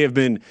lie. They have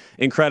been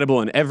incredible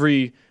in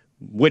every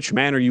which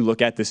manner you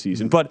look at this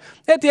season. But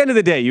at the end of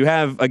the day, you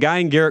have a guy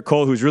in Garrett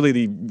Cole who's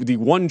really the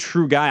one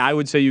true guy I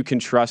would say you can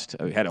trust.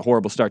 He had a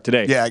horrible start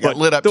today. Yeah, I got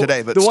lit up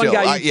today, but the still. one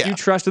guy you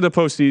trust in the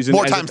postseason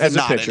more times as than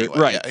a not, pitcher. anyway.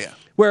 Right. Yeah.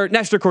 Where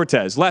Nestor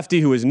Cortez,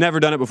 lefty, who has never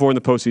done it before in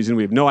the postseason.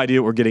 We have no idea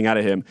what we're getting out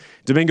of him.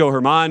 Domingo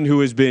Germán, who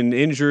has been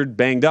injured,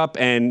 banged up,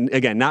 and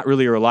again, not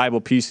really a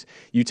reliable piece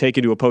you take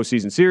into a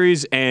postseason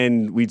series.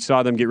 And we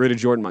saw them get rid of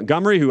Jordan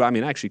Montgomery, who I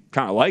actually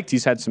kind of liked.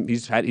 He's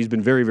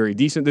been very, very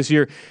decent this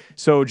year.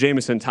 So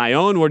Jameson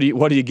Taillon,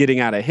 what are you getting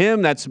out of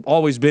him? That's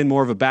always been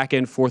more of a back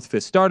end 4th,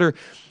 5th starter.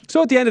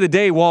 So at the end of the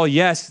day, while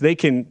yes, they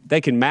can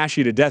mash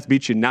you to death,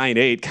 beat you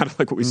 9-8, kind of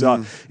like what we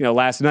saw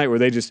last night, where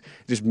they just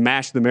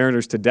mashed the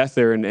Mariners to death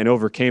there and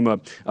overcame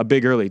a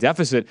big early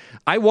deficit.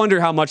 I wonder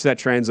how much that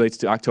translates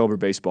to October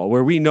baseball,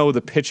 where we know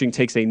the pitching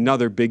takes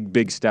another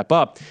big step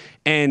up.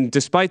 And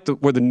despite the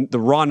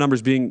raw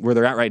numbers being where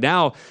they're at right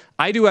now,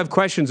 I do have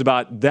questions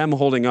about them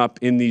holding up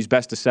in these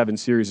best-of-7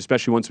 series,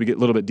 especially once we get a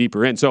little bit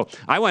deeper in. So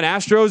I went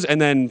Astros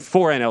and then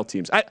 4 NL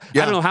teams. I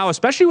don't know how,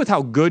 especially with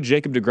how good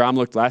Jacob deGrom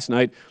looked last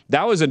night,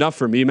 that was enough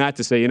for me, Matt,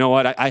 to say, you know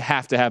what, I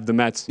have to have the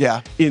Mets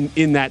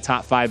in that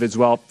top 5 as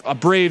well.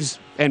 Braves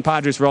and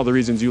Padres for all the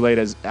reasons you laid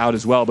out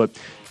as well. But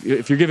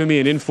if you're giving me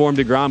an informed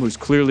deGrom who's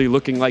clearly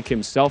looking like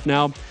himself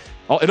now,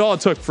 all it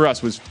took for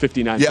us was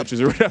 59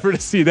 pitches or whatever to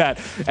see that.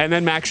 And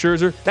then Max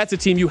Scherzer, that's a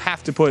team you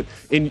have to put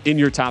in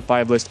your top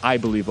 5 list, I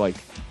believe, like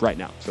right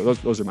now. So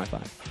those are my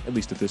 5, at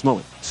least at this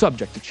moment.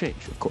 Subject to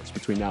change, of course,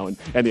 between now and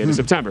the end of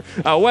September.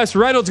 Wes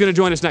Reynolds going to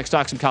join us next,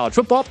 talk some college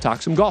football,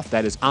 talk some golf.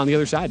 That is on the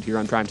other side here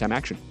on Primetime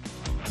Action.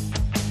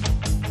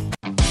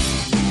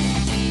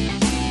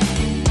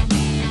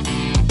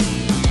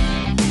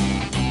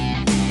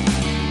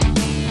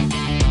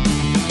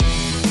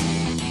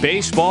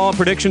 Baseball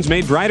predictions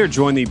made brighter.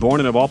 Join the Born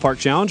in a Ballpark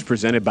Challenge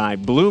presented by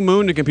Blue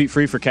Moon to compete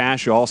free for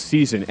cash all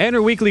season.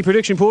 Enter weekly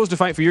prediction pools to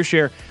fight for your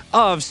share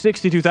of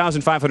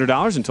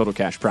 $62,500 in total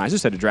cash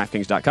prizes. Head to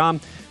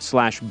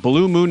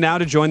DraftKings.com/Blue Moon now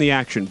to join the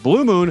action.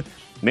 Blue Moon,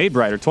 made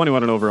brighter,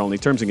 21 and over only.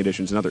 Terms and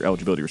conditions and other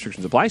eligibility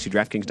restrictions apply. See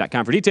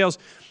DraftKings.com for details.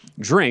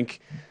 Drink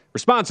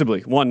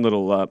responsibly. One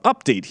little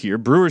update here.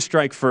 Brewers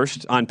strike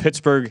first on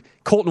Pittsburgh.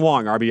 Colton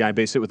Wong, RBI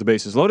base hit with the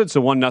bases loaded,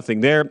 so 1-0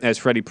 there as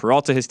Freddie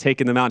Peralta has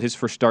taken them out, his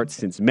first start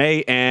since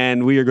May,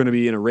 and we are going to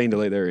be in a rain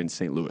delay there in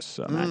St. Louis.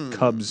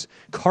 Cubs,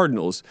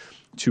 Cardinals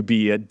to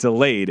be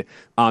delayed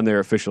on their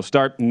official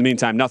start. In the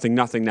meantime,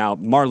 0-0 now.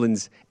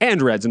 Marlins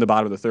and Reds in the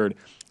bottom of the third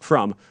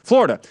from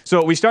Florida.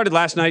 So we started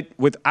last night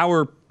with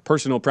our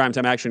personal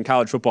Primetime Action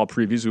college football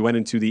previews. We went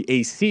into the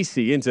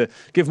ACC, and to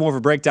give more of a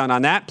breakdown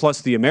on that,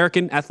 plus the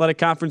American Athletic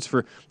Conference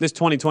for this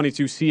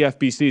 2022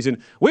 CFB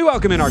season, we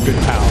welcome in our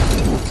good pal,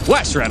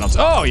 Wes Reynolds.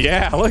 Oh,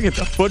 yeah, look at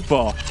the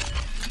football.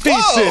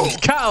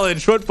 Decent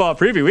college football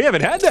preview. We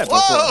haven't had that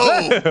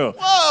before.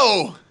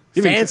 Whoa!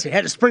 Fancy.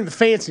 Had to spring the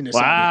fanciness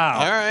on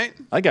All right.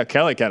 I like how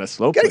Kelly kind of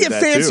slow Gotta played get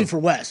that fancy too. for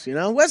Wes, you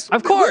know? Wes,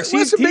 of course.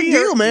 Wes a big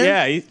deal, man.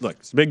 Yeah, look,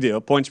 it's a big deal.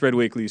 Point Spread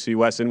Weekly, you see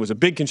Wesson was a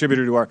big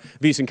contributor to our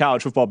VSiN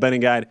College Football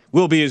Betting Guide.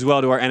 Will be as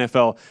well to our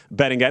NFL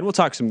Betting Guide. We'll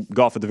talk some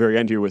golf at the very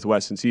end here with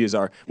Wes, since he is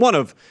one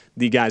of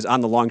the guys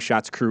on the Long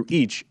Shots crew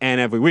each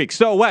and every week.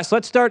 So, Wes,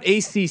 let's start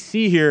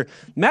ACC here.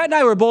 Matt and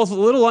I were both a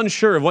little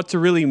unsure of what to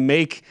really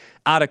make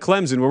out of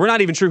Clemson, where we're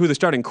not even sure who the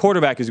starting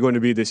quarterback is going to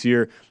be this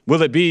year.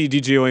 Will it be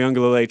DJ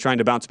Oyunglele trying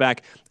to bounce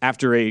back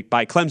after a,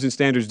 by Clemson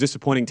standards,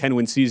 disappointing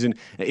 10-win season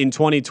in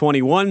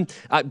 2021?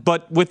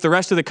 But with the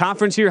rest of the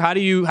conference here, how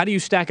do you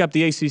stack up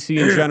the ACC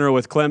in general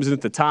with Clemson at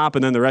the top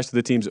and then the rest of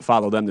the teams that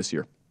follow them this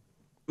year?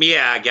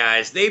 Yeah,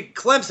 guys,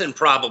 Clemson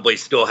probably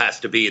still has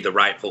to be the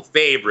rightful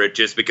favorite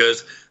just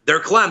because they're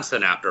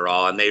Clemson after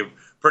all, and they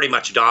pretty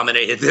much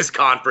dominated this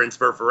conference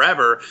for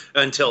forever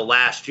until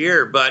last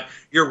year. But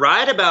you're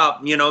right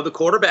about, the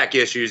quarterback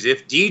issues.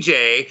 If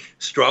DJ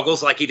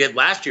struggles like he did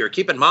last year,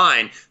 keep in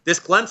mind, this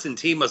Clemson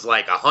team was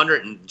like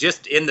 100 and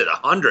just into the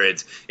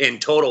hundreds in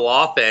total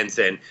offense.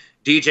 And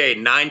DJ,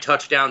 9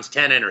 touchdowns,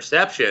 10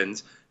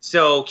 interceptions.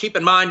 So keep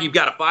in mind, you've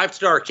got a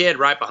 5-star kid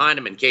right behind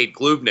him in Cade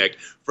Klubnik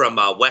from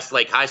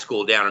Westlake High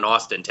School down in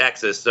Austin,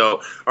 Texas.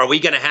 So are we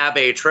going to have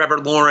a Trevor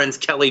Lawrence,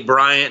 Kelly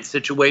Bryant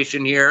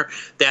situation here?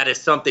 That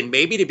is something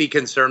maybe to be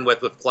concerned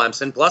with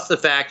Clemson, plus the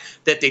fact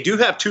that they do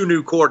have 2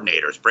 new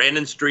coordinators.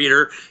 Brandon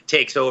Streeter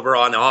takes over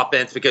on the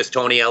offense because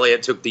Tony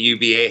Elliott took the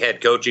UVA head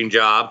coaching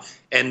job.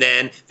 And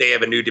then they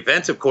have a new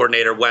defensive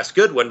coordinator, Wes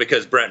Goodwin,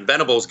 because Brent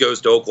Venables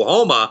goes to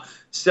Oklahoma.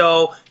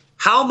 So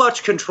how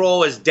much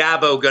control is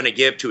Dabo going to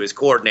give to his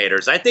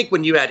coordinators? I think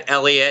when you had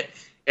Elliott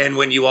and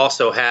when you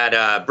also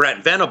had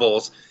Brent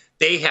Venables,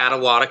 they had a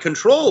lot of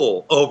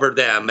control over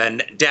them,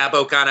 and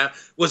Dabo kind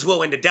of was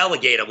willing to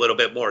delegate a little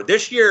bit more.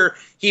 This year,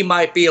 he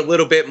might be a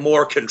little bit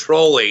more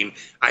controlling,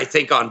 I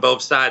think, on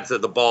both sides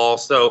of the ball.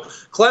 So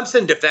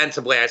Clemson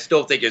defensively, I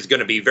still think is going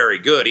to be very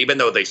good, even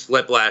though they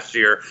slipped last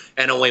year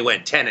and only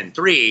went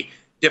 10-3.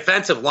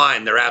 Defensive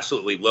line, they're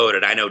absolutely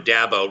loaded. I know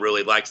Dabo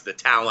really likes the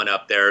talent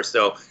up there,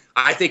 so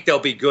I think they'll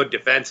be good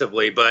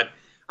defensively, but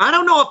I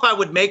don't know if I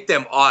would make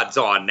them odds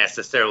on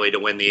necessarily to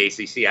win the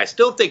ACC. I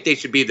still think they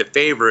should be the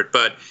favorite,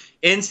 but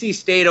NC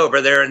State over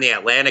there in the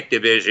Atlantic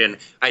Division,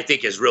 I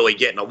think, is really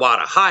getting a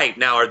lot of hype.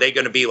 Now, are they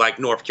going to be like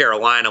North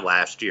Carolina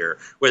last year,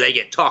 where they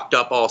get talked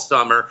up all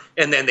summer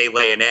and then they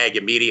lay an egg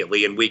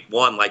immediately in week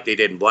 1 like they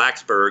did in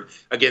Blacksburg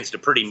against a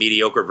pretty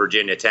mediocre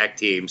Virginia Tech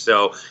team?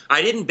 So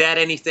I didn't bet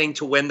anything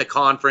to win the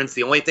conference.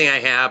 The only thing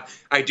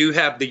I do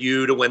have the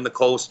U to win the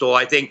Coastal.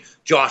 I think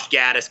Josh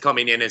Gaddis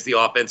coming in as the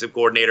offensive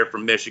coordinator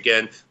from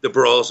Michigan, the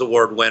Broyles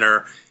Award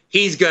winner.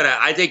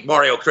 I think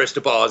Mario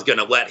Cristobal is going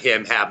to let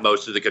him have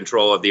most of the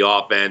control of the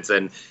offense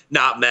and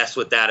not mess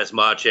with that as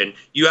much. And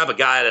you have a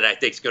guy that I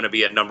think is going to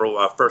be a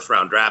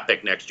first-round draft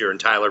pick next year in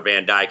Tyler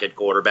Van Dyke at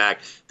quarterback.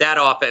 That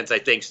offense, I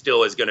think,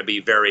 still is going to be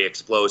very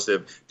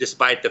explosive,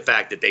 despite the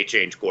fact that they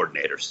changed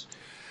coordinators.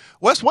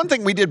 Wes, one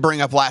thing we did bring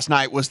up last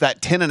night was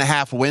that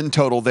 10.5 win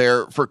total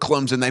there for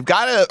Clemson. They've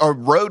got a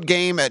road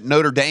game at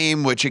Notre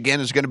Dame, which again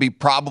is going to be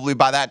probably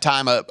by that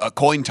time a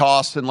coin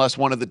toss unless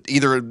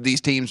either of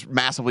these teams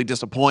massively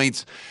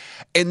disappoints.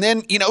 And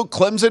then,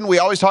 Clemson, we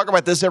always talk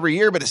about this every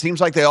year, but it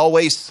seems like they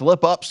always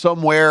slip up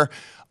somewhere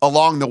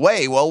along the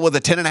way. Well, with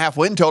a 10.5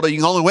 win total, you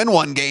can only win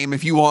one game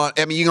if you want.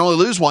 I mean, you can only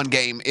lose one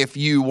game if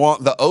you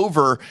want the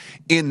over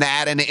in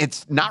that. And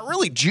it's not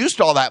really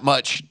juiced all that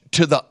much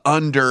to the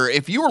under.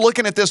 If you were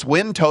looking at this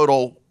win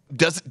total,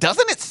 doesn't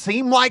it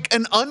seem like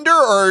an under,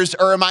 or is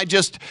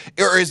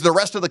the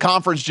rest of the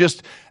conference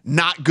just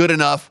not good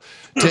enough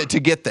to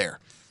get there?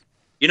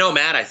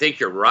 Matt, I think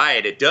you're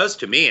right. It does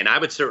to me, and I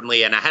would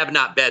certainly, and I have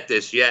not bet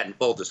this yet in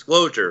full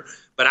disclosure,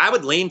 but I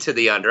would lean to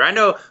the under. I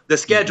know the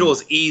schedule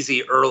is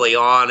easy early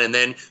on, and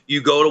then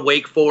you go to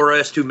Wake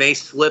Forest, who may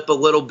slip a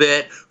little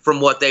bit from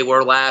what they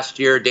were last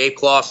year. Dave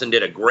Clawson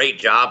did a great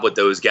job with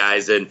those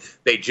guys, and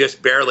they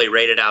just barely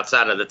rated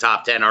outside of the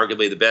top 10,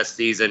 arguably the best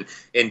season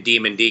in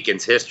Demon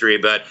Deacons history.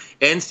 But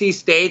NC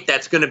State,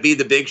 that's going to be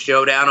the big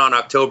showdown on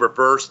October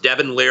 1st.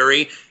 Devin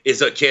Leary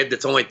is a kid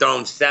that's only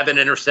thrown 7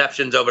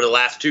 interceptions over the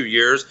last 2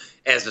 years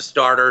as a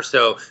starter.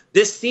 So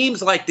this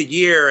seems like the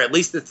year, at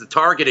least it's the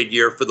targeted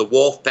year for the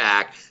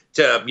Wolfpack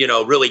to,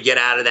 really get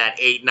out of that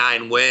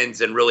 8-9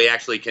 wins and really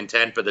actually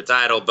contend for the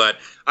title. But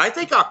I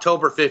think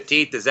October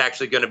 15th is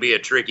actually going to be a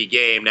tricky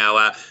game.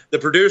 Now, the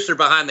producer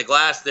behind the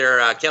glass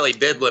there, Kelly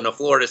Bidlin, a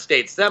Florida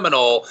State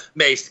Seminole,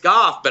 may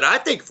scoff, but I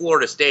think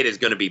Florida State is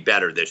going to be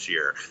better this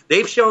year.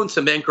 They've shown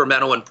some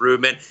incremental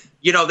improvement.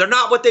 They're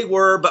not what they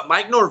were, but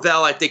Mike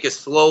Norvell, I think, is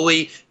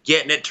slowly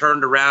getting it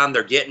turned around.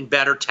 They're getting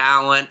better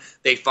talent.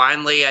 They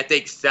finally, I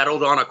think,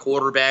 settled on a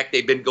quarterback.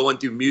 They've been going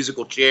through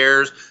musical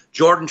chairs.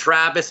 Jordan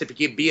Travis, if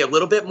he can be a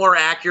little bit more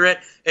accurate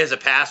as a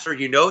passer,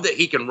 that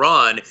he can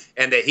run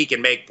and that he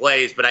can make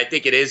plays, but I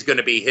think it is going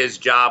to be his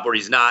job where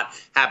he's not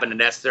having to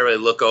necessarily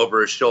look over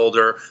his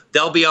shoulder.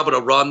 They'll be able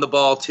to run the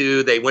ball,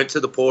 too. They went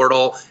to the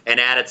portal and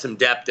added some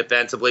depth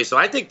defensively, so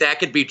I think that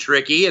could be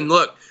tricky. And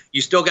look,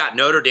 you still got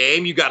Notre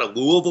Dame. You got a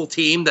Louisville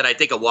team that I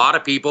think a lot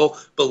of people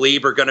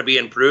believe are going to be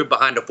improved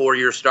behind a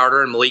 4-year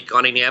starter and Malik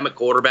Cunningham at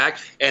quarterback.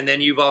 And then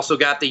you've also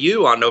got the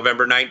U on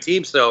November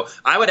 19th. So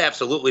I would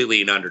absolutely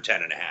lean under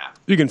 10.5.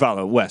 You can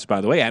follow Wes,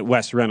 by the way, at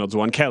Wes Reynolds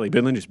 1. Kelly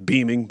Bidlin just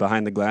beaming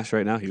behind the glass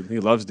right now. He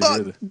loves to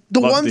hear the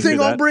one thing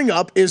I'll bring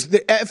up is the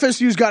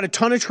FSU's got a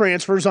ton of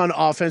transfers on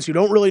offense. You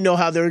don't really know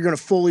how they're going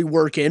to fully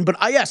work in. But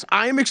yes,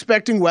 I am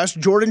expecting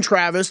Jordan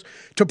Travis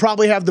to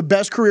probably have the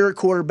best career at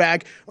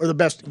quarterback or the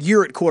best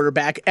year at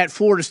quarterback at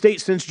Florida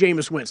State since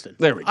Jameis Winston.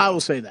 There we go. I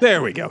will say that.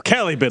 There we go.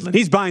 Kelly Bidlin.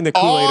 He's buying the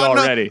Kool-Aid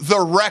already. The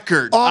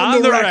record.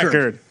 On the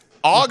record.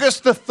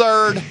 August the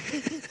 3rd,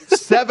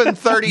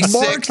 7:36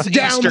 Mark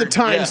down Eastern. the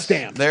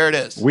timestamp. There it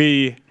is.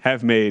 We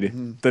have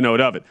made the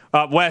note of it.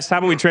 Wes, how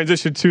about we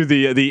transition to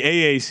the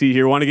AAC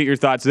here? Want to get your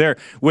thoughts there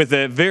with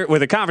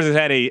a conference that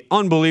had an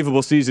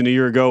unbelievable season a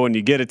year ago, and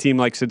you get a team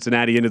like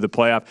Cincinnati into the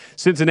playoff.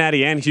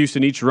 Cincinnati and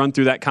Houston each run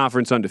through that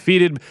conference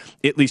undefeated,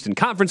 at least in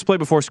conference play,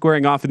 before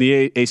squaring off in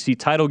the AAC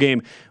title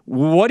game.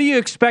 What do you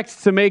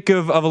expect to make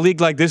of a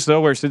league like this,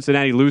 though, where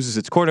Cincinnati loses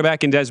its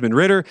quarterback in Desmond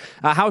Ridder?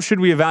 How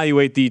should we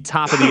evaluate the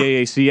top of the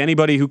AAC?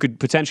 Anybody who could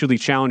potentially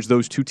challenge those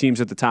those two teams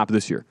at the top of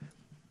this year?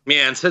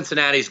 Man,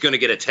 Cincinnati's going to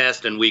get a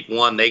test in week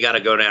 1. They got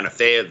to go down to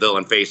Fayetteville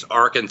and face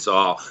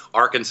Arkansas.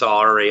 Arkansas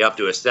already up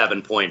to a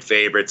 7-point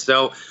favorite.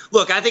 So,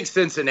 look, I think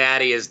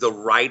Cincinnati is the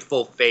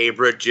rightful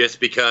favorite just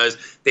because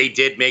they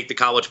did make the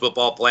college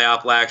football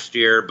playoff last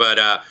year. But,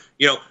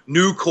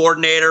 new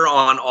coordinator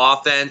on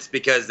offense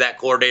because that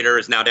coordinator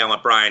is now down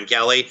with Brian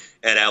Kelly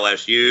at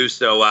LSU.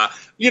 So,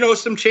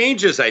 some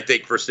changes, I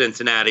think, for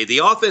Cincinnati. The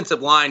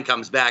offensive line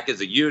comes back as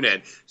a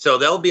unit, so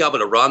they'll be able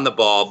to run the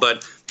ball.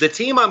 But the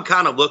team I'm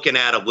kind of looking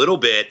at a little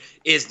bit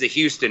is the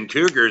Houston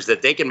Cougars,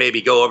 that they can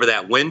maybe go over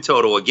that win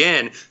total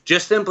again,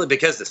 just simply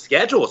because the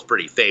schedule is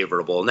pretty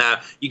favorable.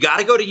 Now, you got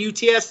to go to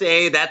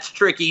UTSA. That's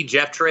tricky.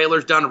 Jeff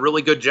Traylor's done a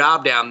really good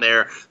job down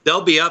there.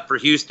 They'll be up for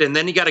Houston.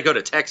 Then you got to go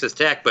to Texas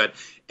Tech. But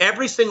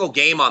every single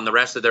game on the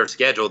rest of their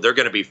schedule, they're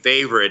going to be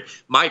favored.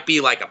 Might be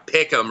like a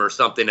pick'em or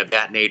something of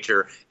that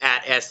nature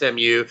at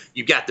SMU.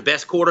 You've got the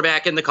best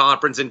quarterback in the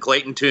conference in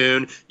Clayton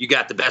Tune. You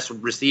got the best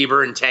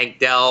receiver in Tank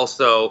Dell.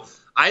 So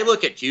I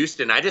look at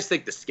Houston. I just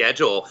think the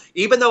schedule,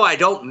 even though they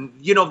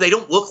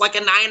don't look like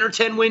a 9 or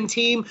 10 win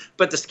team,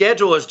 but the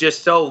schedule is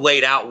just so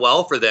laid out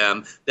well for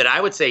them that I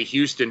would say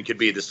Houston could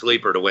be the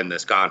sleeper to win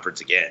this conference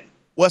again.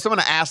 Wes, I'm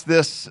going to ask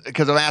this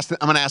because I'm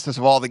going to ask this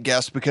of all the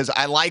guests because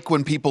I like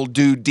when people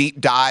do deep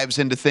dives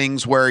into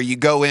things where you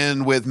go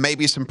in with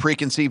maybe some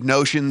preconceived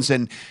notions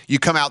and you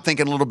come out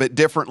thinking a little bit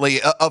differently.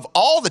 Of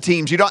all the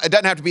teams, it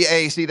doesn't have to be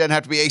AAC, it doesn't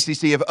have to be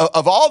ACC.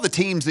 Of all the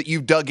teams that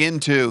you've dug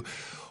into,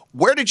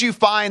 where did you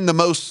find the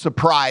most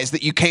surprise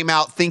that you came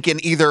out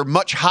thinking either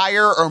much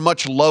higher or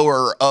much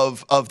lower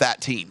of that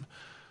team?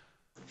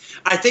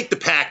 I think the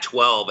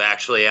Pac-12,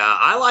 actually.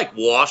 I like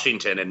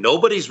Washington, and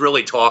nobody's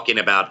really talking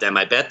about them.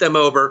 I bet them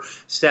over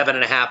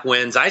 7.5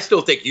 wins. I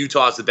still think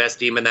Utah's the best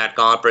team in that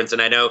conference,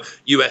 and I know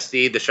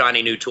USC, the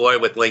shiny new toy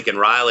with Lincoln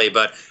Riley,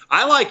 but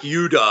I like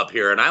UW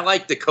here, and I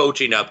like the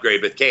coaching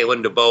upgrade with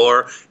Kalen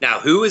DeBoer. Now,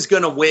 who is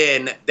going to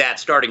win that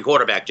starting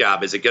quarterback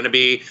job? Is it going to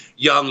be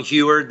young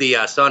Heward, the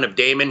son of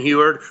Damon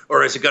Heward,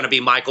 or is it going to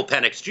be Michael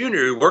Penix Jr.,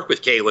 who worked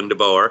with Kalen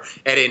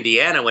DeBoer at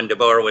Indiana when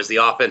DeBoer was the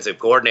offensive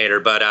coordinator?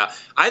 But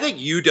I think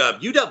UW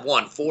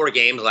won 4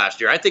 games last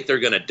year. I think they're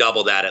going to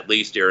double that at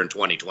least here in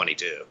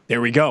 2022.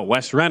 There we go.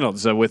 Wes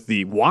Reynolds with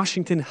the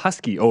Washington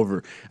Husky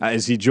over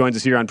as he joins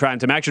us here on Prime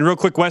Time Action. Real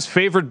quick, Wes,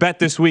 favorite bet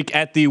this week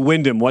at the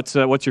Wyndham. What's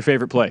your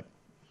favorite play?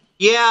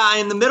 Yeah,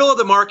 in the middle of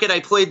the market,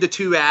 I played the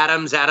two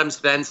Adams, Adam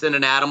Svensson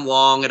and Adam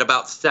Long, at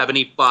about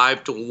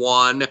 75 to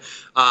 1.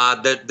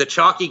 The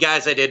chalky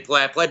guys I did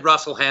play, I played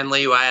Russell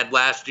Henley, who I had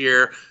last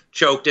year,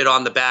 choked it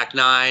on the back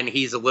 9.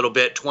 He's a little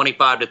bit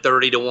 25 to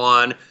 30 to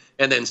 1.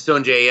 And then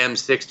Sunjae M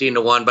 16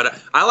 to 1. But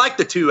I like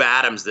the two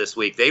Adams this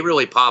week. They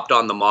really popped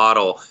on the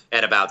model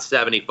at about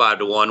 75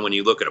 to 1 when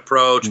you look at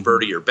approach,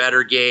 birdie or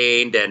better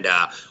gained, and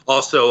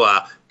also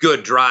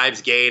good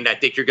drives gained. I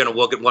think you're going to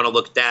want to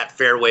look at that,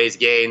 fairways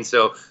gained.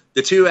 So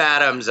the two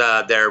Adams,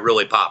 they're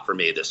really pop for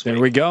me this week.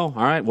 There we go.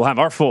 All right. We'll have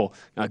our full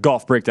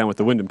golf breakdown with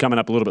the Wyndham coming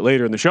up a little bit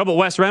later in the show. But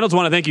Wes Reynolds,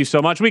 want to thank you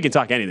so much. We can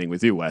talk anything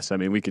with you, Wes. I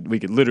mean, we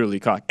could literally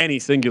talk any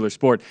singular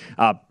sport.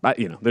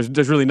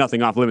 There's really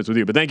nothing off limits with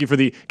you. But thank you for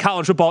the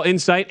college football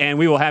insight, and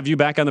we will have you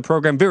back on the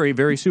program very,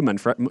 very soon, my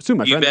friend. Bet,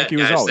 thank you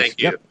guys, as always.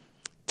 Thank you.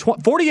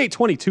 Yep.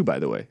 48-22, by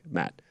the way,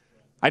 Matt.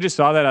 I just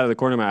saw that out of the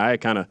corner of my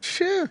eye.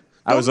 Sure.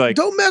 I was like,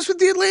 don't mess with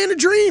the Atlanta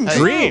Dream. Hey,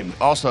 dream.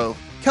 Also,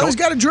 Kelly's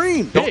got a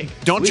dream.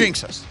 Don't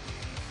jinx us.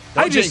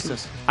 I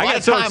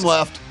got time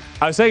left.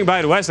 I was saying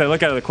bye to Wes. I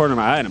look out of the corner of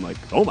my eye, and I'm like,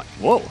 oh my,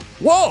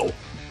 whoa.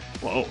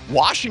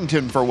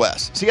 Washington for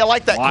Wes. See, I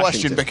like that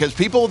question because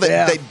people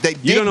that they dig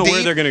you don't know deep,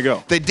 where they're going to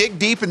go. They dig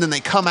deep and then they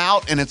come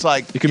out, and it's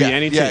like it could be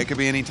any team. Yeah, it could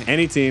be any team.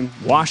 Any team.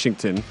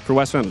 Washington for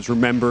Wes Reynolds.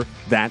 Remember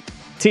that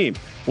team.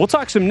 We'll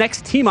talk some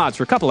next team odds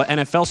for a couple of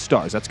NFL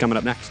stars. That's coming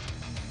up next.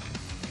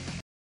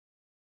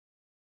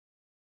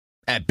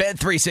 At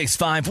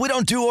Bet365, we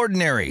don't do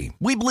ordinary.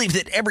 We believe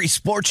that every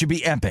sport should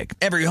be epic.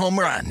 Every home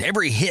run,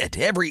 every hit,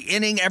 every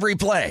inning, every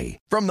play.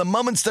 From the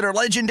moments that are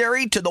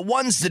legendary to the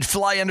ones that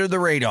fly under the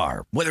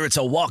radar. Whether it's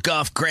a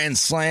walk-off grand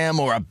slam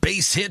or a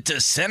base hit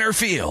to center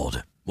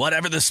field.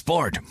 Whatever the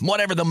sport,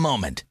 whatever the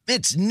moment.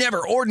 It's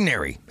never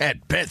ordinary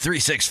at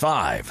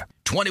Bet365.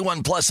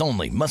 21 plus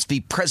only. Must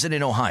be present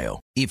in Ohio.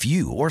 If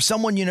you or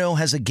someone you know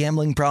has a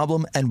gambling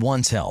problem and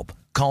wants help,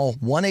 call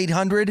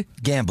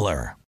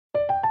 1-800-GAMBLER.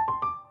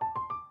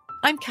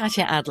 I'm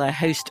Katya Adler,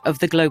 host of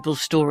The Global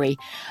Story.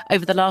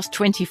 Over the last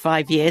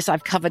 25 years,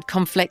 I've covered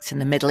conflicts in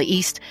the Middle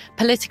East,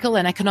 political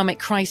and economic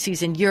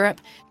crises in Europe,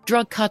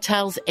 drug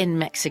cartels in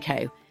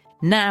Mexico.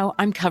 Now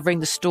I'm covering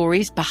the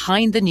stories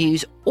behind the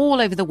news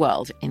all over the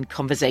world in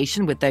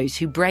conversation with those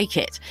who break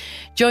it.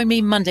 Join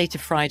me Monday to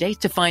Friday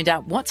to find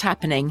out what's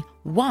happening,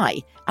 why,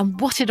 and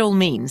what it all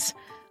means.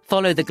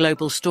 Follow The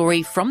Global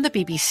Story from the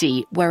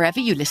BBC wherever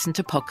you listen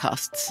to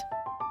podcasts.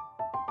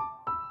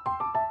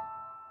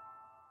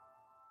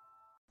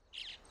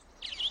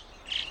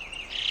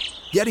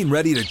 Getting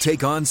ready to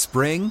take on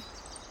spring?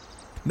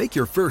 Make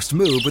your first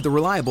move with the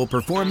reliable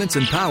performance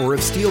and power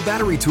of Steel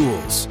battery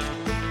tools.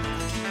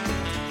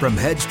 From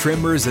hedge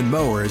trimmers and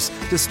mowers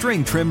to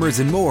string trimmers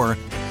and more,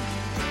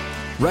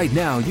 Right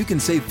now, you can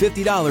save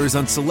 $50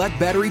 on select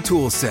battery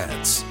tool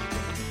sets.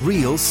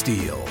 Real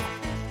STIHL.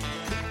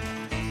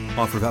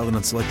 Offer valid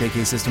on select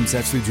AK system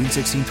sets through June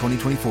 16,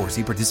 2024.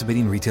 See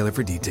participating retailer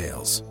for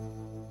details.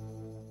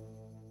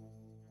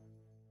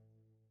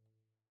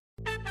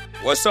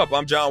 What's up?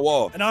 I'm John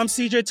Wall. And I'm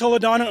CJ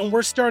Toledano, and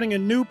we're starting a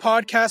new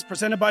podcast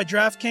presented by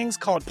DraftKings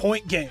called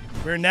Point Game.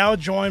 We're now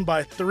joined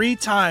by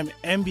three-time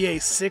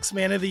NBA Sixth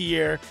Man of the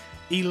Year,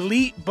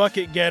 elite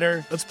bucket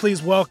getter. Let's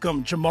please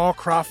welcome Jamal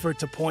Crawford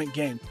to Point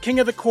Game. King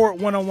of the Court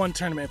one-on-one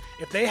tournament.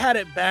 If they had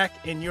it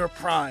back in your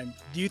prime,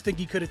 do you think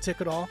you could have took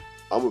it all?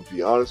 I'm going to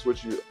be honest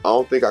with you. I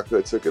don't think I could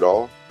have took it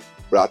all,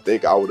 but I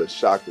think I would have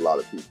shocked a lot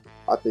of people.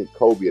 I think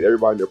Kobe and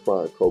everybody in their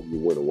prime, Kobe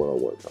would win a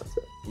one-on-one contest.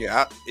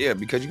 Yeah,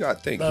 because you got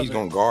to think, he's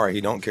going to guard.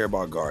 He don't care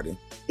about guarding.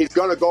 He's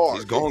going to guard.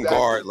 He's going to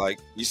guard. Like,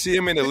 you see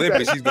him in the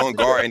Olympics, he's going to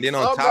guard. And then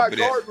on top of that. I'm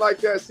not guarding like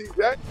that,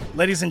 CJ.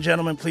 Ladies and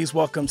gentlemen, please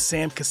welcome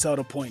Sam Cassell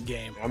to Point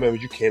Game. I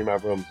remember you came in my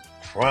room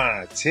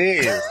crying,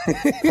 tears,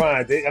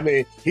 crying. I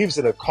mean, he was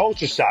in a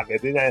culture shock. And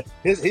then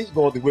he's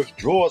going through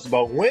withdrawals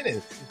about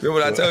winning.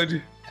 Remember what I told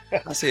you?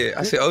 I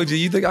said, OG,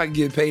 you think I can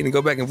get paid and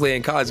go back and play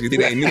in college? You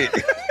think they ain't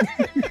it?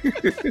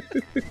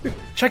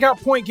 Check out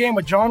Point Game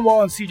with John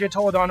Wall and CJ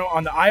Toledano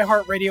on the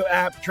iHeartRadio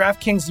app,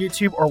 DraftKings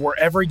YouTube, or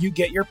wherever you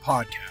get your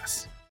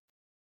podcasts.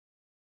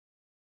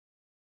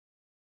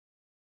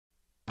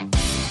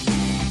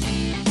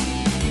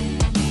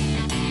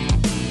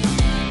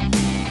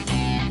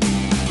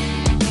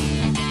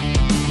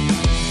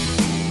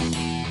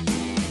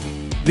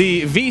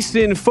 The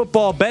VSiN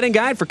football betting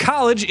guide for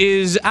college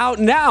is out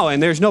now, and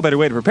there's no better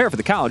way to prepare for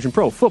the college and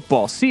pro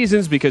football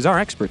seasons because our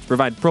experts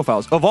provide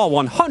profiles of all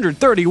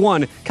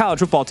 131 college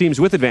football teams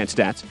with advanced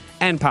stats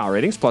and power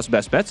ratings, plus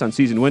best bets on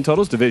season win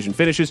totals, division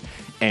finishes,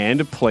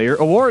 and player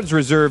awards.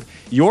 Reserve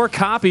your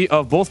copy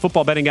of both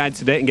football betting guides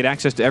today and get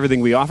access to everything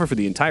we offer for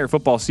the entire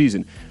football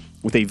season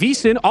with a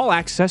VSiN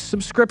all-access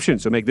subscription.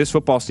 So make this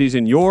football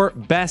season your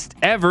best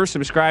ever.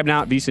 Subscribe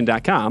now at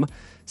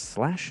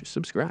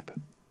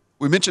vsin.com/subscribe.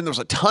 We mentioned there was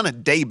a ton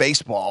of day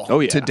baseball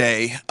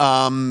today.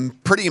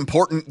 Pretty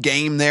important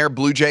game there.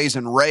 Blue Jays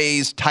and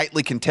Rays,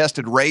 tightly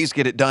contested. Rays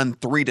get it done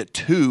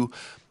 3-2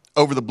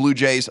 over the Blue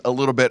Jays a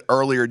little bit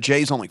earlier.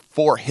 Jays only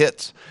 4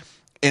 hits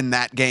in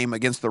that game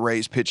against the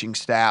Rays pitching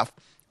staff.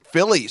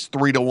 Phillies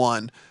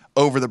 3-1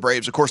 over the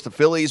Braves. Of course, the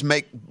Phillies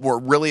were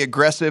really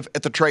aggressive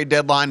at the trade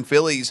deadline.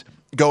 Phillies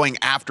going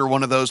after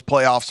one of those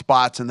playoff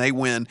spots, and they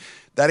win.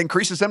 That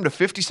increases them to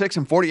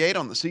 56-48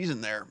 on the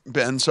season there,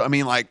 Ben. So, I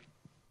mean, like,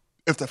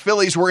 if the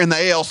Phillies were in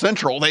the AL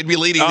Central, they'd be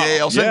leading the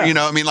AL Central. Yeah. You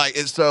know, I mean, like,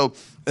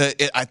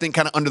 I think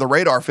kind of under the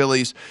radar,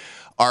 Phillies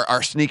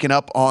are sneaking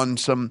up on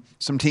some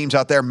teams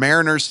out there.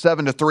 Mariners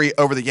 7-3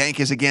 over the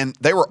Yankees. Again,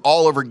 they were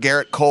all over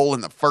Garrett Cole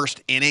in the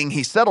first inning.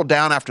 He settled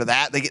down after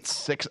that. They get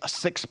a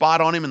six spot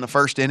on him in the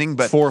first inning,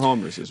 but 4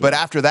 homers. But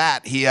after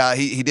that,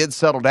 he did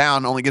settle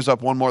down. Only gives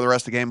up one more the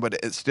rest of the game, but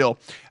it's still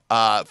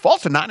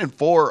falls to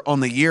 9-4 on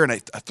the year and a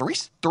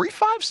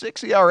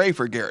 3.56 ERA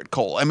for Garrett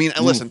Cole. I mean,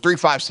 listen,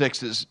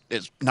 3.56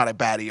 is not a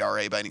bad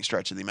ERA by any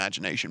stretch of the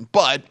imagination,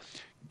 but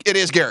it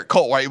is Garrett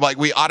Cole, right? Like,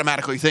 we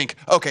automatically think,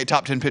 okay,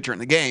 top 10 pitcher in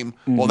the game.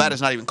 Mm-hmm. Well, that is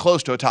not even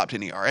close to a top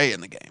 10 ERA in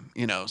the game,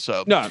 you know.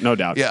 So no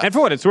doubt. Yeah. And for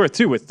what it's worth,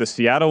 too, with the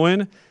Seattle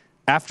win,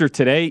 after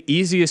today,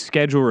 easiest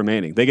schedule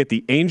remaining. They get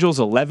the Angels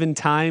 11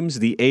 times,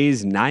 the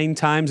A's 9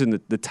 times, and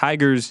the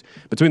Tigers,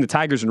 between the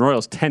Tigers and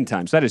Royals, 10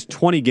 times. That is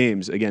 20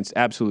 games against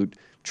absolute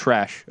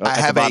trash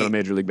at the bottom of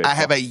Major League Baseball. I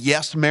have a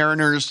yes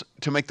Mariners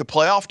to make the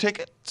playoff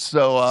ticket,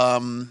 so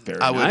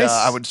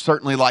I would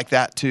certainly like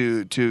that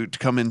to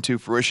come into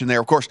fruition there.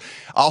 Of course,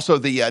 also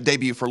the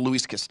debut for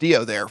Luis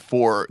Castillo there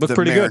for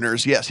the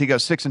Mariners. Good. Yes, he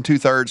goes 6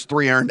 2/3,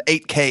 3 earned,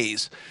 8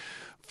 Ks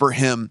for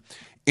him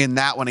in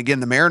that one.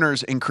 Again, the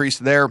Mariners increase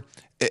their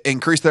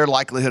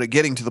likelihood of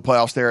getting to the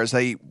playoffs there as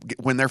they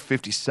win their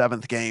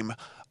 57th game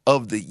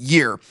of the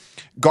year.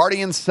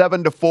 Guardians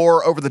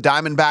 7-4 over the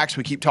Diamondbacks.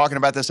 We keep talking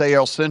about this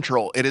AL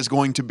Central. It is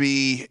going to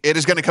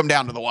come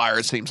down to the wire,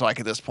 it seems like,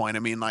 at this point.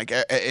 I mean, like,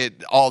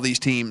 all these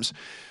teams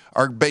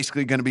are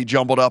basically going to be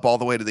jumbled up all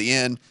the way to the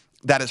end.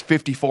 That is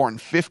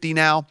 54-50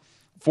 now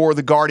for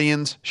the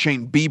Guardians.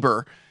 Shane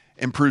Bieber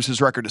improves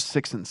his record to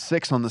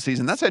 6-6 on the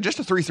season. That's at just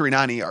a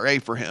 3.39 ERA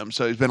for him,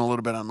 so he's been a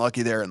little bit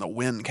unlucky there in the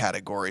win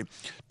category.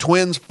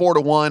 Twins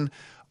 4-1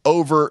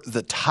 over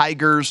the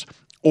Tigers.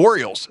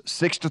 Orioles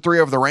 6-3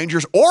 over the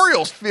Rangers.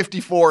 Orioles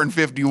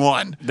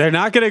 54-51. They're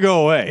not going to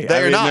go away.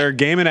 They're a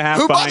game and a half.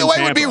 Who, by the way,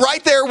 Tampa would be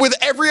right there with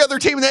every other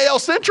team in the AL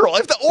Central.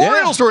 If the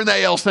Orioles were in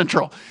the AL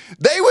Central,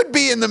 they would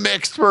be in the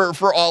mix for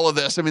all of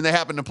this. I mean, they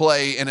happen to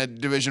play in a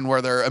division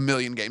where they're a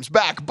million games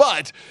back.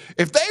 But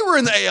if they were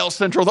in the AL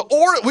Central,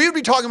 we would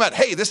be talking about,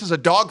 hey, this is a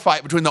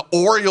dogfight between the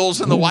Orioles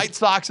and the White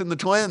Sox and the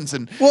Twins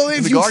and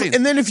the Guardians.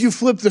 And then if you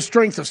flip the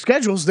strength of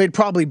schedules, they'd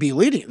probably be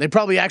leading. They'd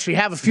probably actually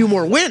have a few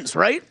more wins,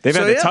 right? They've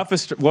had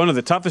one of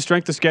the toughest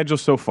strength of schedule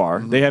so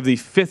far. Mm-hmm. They have the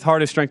 5th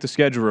hardest strength of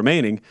schedule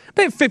remaining.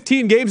 They have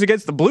 15 games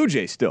against the Blue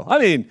Jays still. I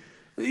mean,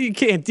 You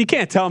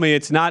can't tell me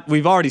it's not.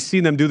 We've already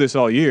seen them do this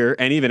all year,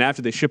 and even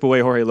after they ship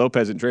away Jorge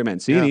Lopez and Trey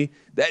Mancini,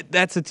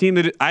 that's a team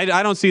that I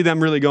don't see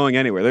them really going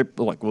anywhere. They're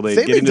like, will they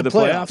get into the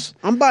playoffs?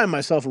 I'm buying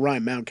myself a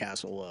Ryan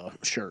Mountcastle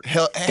shirt.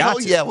 Hell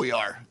yeah, we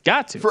are.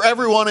 Got to. For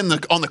everyone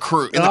on the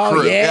crew. Yeah.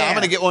 I'm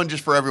going to get one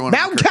just for everyone.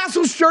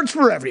 Mountcastle shirts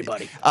for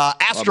everybody.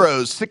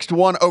 Astros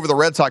 6-1 over the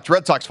Red Sox.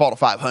 Red Sox fall to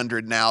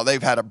 500 now.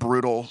 They've had a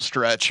brutal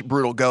stretch,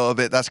 brutal go of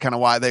it. That's kind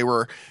of why they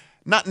were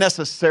not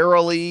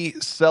necessarily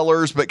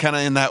sellers, but kind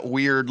of in that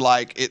weird,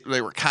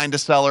 they were kind of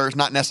sellers,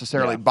 not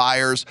necessarily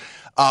buyers.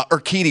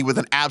 Urquidy with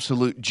an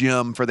absolute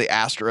gem for the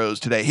Astros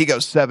today. He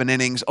goes 7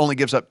 innings, only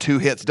gives up 2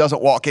 hits,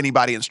 doesn't walk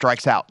anybody, and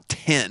strikes out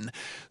 10.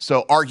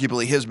 So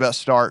arguably his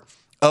best start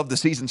of the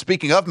season.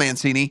 Speaking of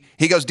Mancini,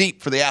 he goes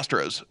deep for the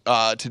Astros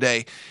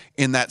today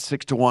in that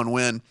 6-1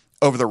 win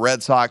over the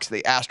Red Sox.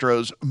 The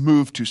Astros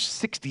moved to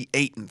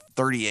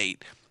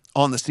 68-38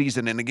 on the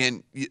season. And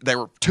again, they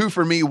were 2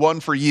 for me, 1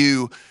 for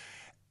you.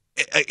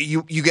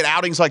 You get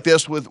outings like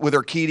this with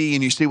Urquidy,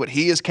 and you see what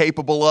he is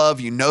capable of.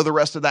 You know the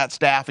rest of that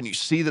staff, and you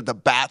see that the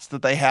bats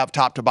that they have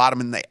top to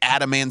bottom, and they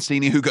add a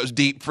Mancini who goes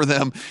deep for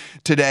them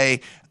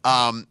today.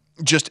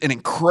 Just an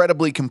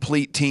incredibly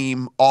complete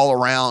team all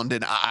around,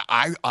 and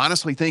I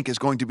honestly think is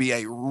going to be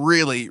a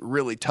really,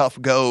 really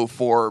tough go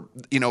for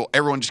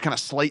everyone just kind of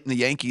slating the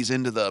Yankees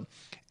into the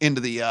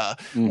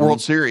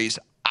World Series.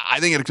 I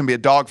think it's going to be a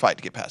dogfight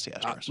to get past the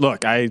Astros.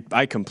 Look,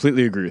 I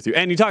completely agree with you.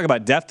 And you talk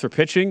about depth for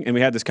pitching, and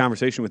we had this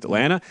conversation with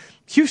Atlanta.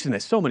 Houston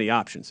has so many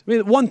options. I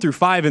mean, 1 through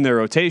 5 in their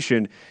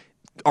rotation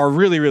are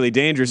really, really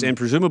dangerous, and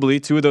presumably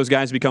 2 of those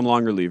guys become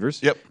long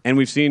relievers. Yep. And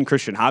we've seen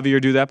Christian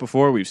Javier do that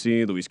before. We've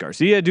seen Luis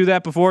Garcia do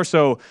that before.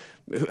 So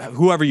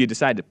whoever you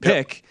decide to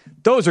pick,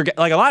 those are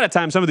like a lot of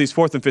times. Some of these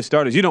 4th and 5th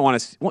starters, you don't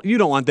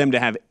want them to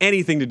have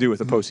anything to do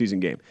with a postseason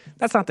game.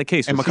 That's not the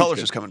case. And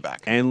McCullers is coming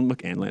back, and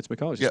Lance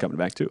McCullers is coming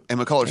back too. And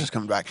McCullers is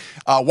coming back.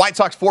 White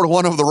Sox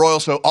 4-1 over the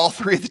Royals. So all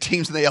 3 of the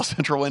teams in the AL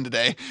Central win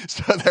today.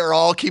 So they're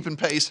all keeping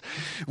pace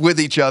with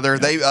each other.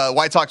 They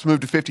White Sox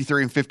moved to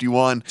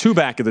 53-51. 2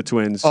 back of the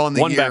Twins, on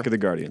the 1 year. back of the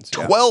Guardians.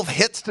 12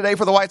 hits today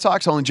for the White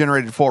Sox. Only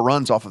generated 4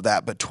 runs off of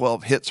that, but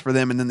 12 hits for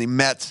them. And then the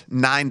Mets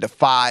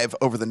 9-5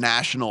 over the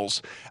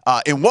Nationals.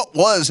 In what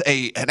was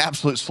an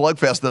absolute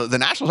slugfest, the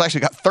Nationals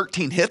actually got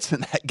 13 hits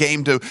in that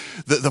game to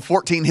the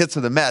 14 hits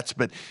of the Mets,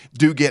 but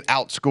do get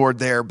outscored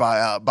there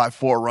by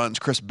 4 runs.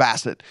 Chris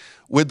Bassett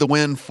with the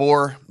win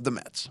for the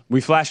Mets.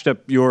 We flashed up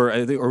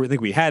I think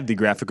we had the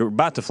graphic. We're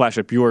about to flash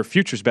up your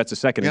futures bets a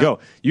second ago.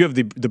 You have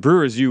the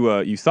Brewers.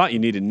 You thought you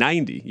needed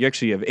 90. You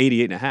actually have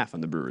 88.5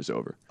 on the Brewers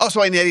over. Oh,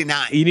 so I need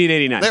 89. You need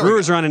 89.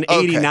 Brewers are on an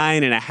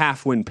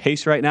 89.5 win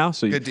pace right now.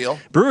 So good deal.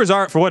 Brewers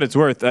are, for what it's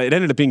worth, it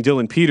ended up being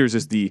Dylan Peters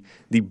as the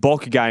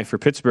bulk guy for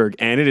Pittsburgh,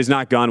 and it has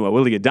not gone well.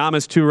 Willie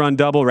Adames 2-run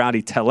double,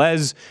 Rowdy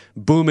Tellez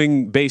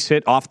booming base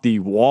hit off the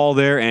wall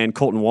there, and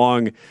Colton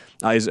Wong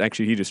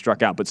he just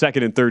struck out. But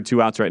second and third,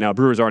 2 outs right now.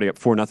 Brewers already up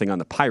 4-0 on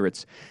the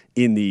Pirates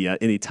in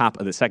the top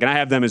of the second. I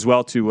have them as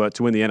well to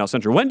win the NL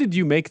Central. When did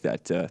you make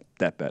that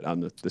bet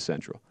on the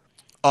Central?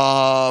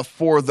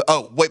 Before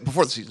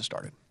the season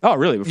started. Oh,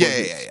 really?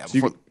 Yeah.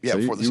 Before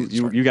the season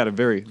started. You got a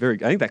very, very.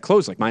 I think that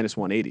closed like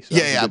 -180. So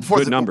yeah.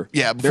 Good number.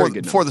 Yeah,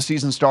 before the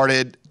season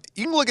started.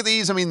 You can look at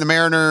these. I mean, the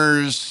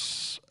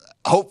Mariners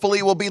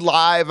hopefully will be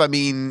live. I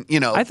mean,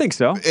 I think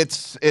so.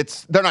 It's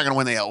they're not going to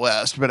win the AL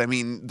West, but I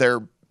mean they're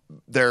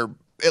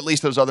at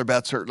least those other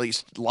bets are at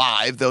least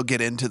live. They'll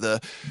get into the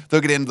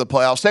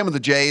playoffs. Same with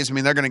the Jays. I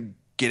mean, they're going to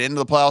get into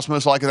the playoffs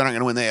most likely. They're not going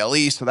to win the AL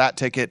East, so that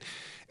ticket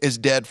is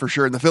dead for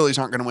sure. And the Phillies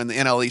aren't going to win the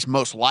NL East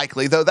most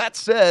likely. Though that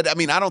said, I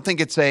mean, I don't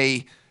think it's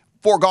a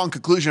foregone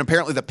conclusion.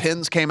 Apparently the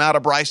pins came out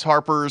of Bryce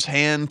Harper's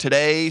hand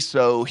today,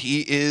 so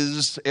there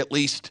is at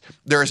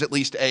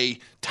least a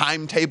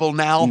timetable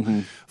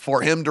now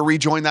for him to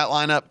rejoin that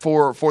lineup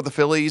for the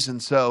Phillies.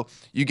 And so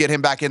you get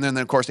him back in there, and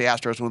then of course the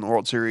Astros win the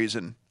World Series,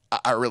 and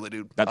I really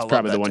do. That's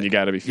probably the one you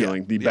got to be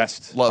feeling the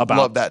best about.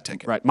 Love that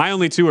ticket. Right. My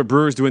only 2 are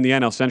Brewers to win the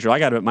NL Central. I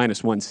got them at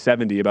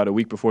 -170 about a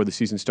week before the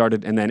season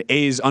started, and then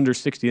A's under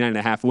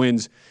 69.5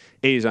 wins.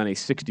 A's on a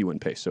 60-win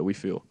pace, so we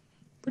feel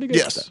pretty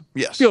good about that.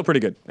 Yes. Feel pretty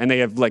good. And they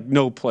have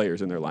no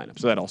players in their lineup.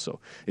 So that also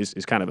is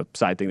kind of a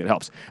side thing that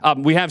helps.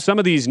 We have some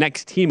of these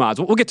next team odds.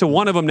 We'll get to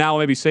one of them now.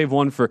 We'll maybe save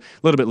one for a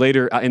little bit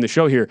later in the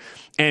show here.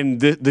 And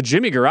the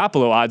Jimmy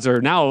Garoppolo odds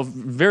are now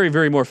very,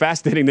 very more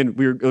fascinating than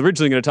we were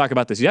originally going to talk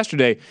about this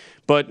yesterday.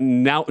 But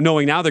now,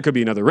 knowing now there could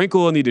be another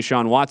wrinkle in the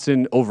Deshaun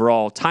Watson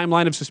overall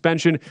timeline of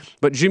suspension.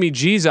 But Jimmy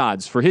G's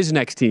odds for his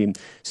next team,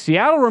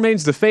 Seattle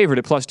remains the favorite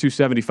at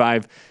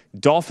 +275.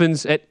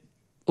 Dolphins at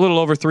a little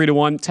over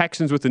 3-1.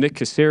 Texans with the Nick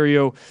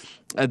Caserio.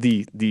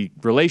 The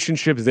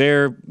relationship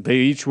there, they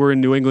each were in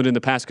New England in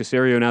the past.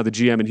 Caserio now the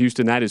GM in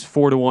Houston. That is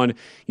 4-1.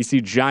 You see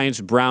Giants,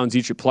 Browns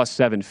each at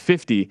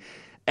 +750.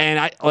 And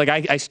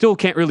I still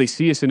can't really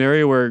see a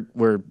scenario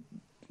where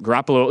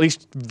Garoppolo, at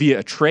least via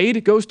a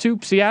trade, goes to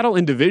Seattle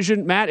in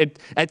division. Matt, it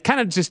kind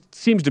of just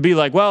seems to be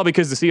like, well,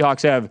 because the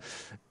Seahawks have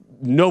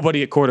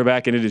nobody at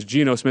quarterback, and it is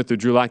Geno Smith or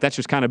Drew Lock. That's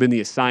just kind of been the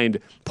assigned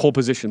pole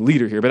position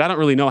leader here. But I don't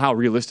really know how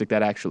realistic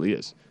that actually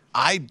is.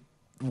 I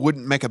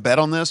wouldn't make a bet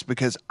on this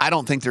because I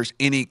don't think there's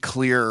any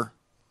clear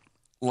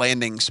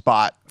landing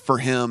spot for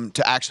him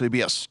to actually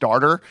be a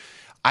starter.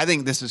 I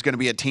think this is going to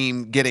be a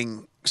team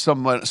getting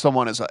someone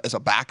as a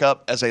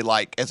backup, as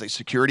a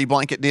security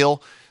blanket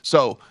deal.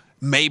 So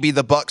maybe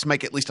the Bucs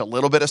make at least a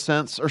little bit of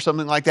sense or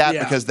something like that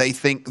because they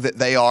think that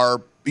they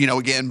are,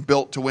 again,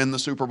 built to win the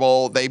Super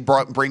Bowl. They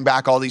bring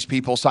back all these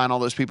people, sign all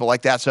those people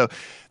like that. So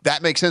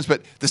that makes sense.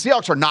 But the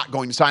Seahawks are not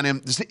going to sign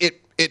him.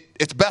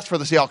 It's best for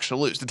the Seahawks to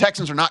lose. The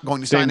Texans are not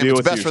going to sign him.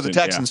 It's best for the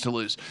Texans to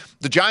lose.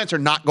 The Giants are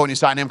not going to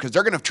sign him because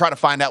they're going to try to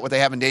find out what they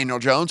have in Daniel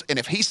Jones. And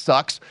if he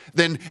sucks,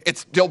 then it's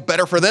still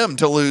better for them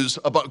to lose.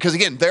 Because,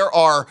 again, there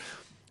are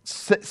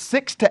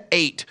 6 to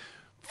 8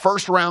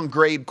 first-round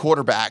grade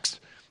quarterbacks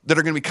that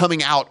are going to be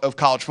coming out of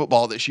college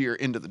football this year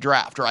into the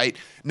draft, right?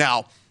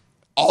 Now,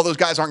 all those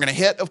guys aren't going to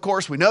hit, of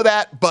course. We know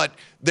that. But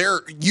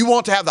you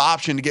want to have the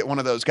option to get one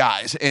of those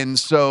guys. And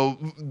so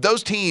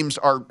those teams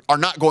are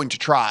not going to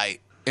try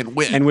and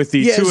win. And with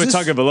the Tua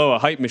Tagovailoa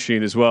hype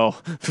machine as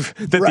well, that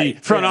the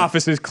front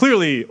office has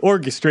clearly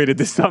orchestrated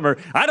this summer.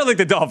 I don't think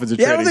the Dolphins are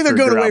trading. I don't think they're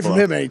going away from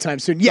him anytime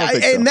soon. Yeah,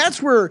 and that's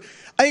where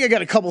I think I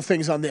got a couple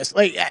things on this.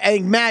 I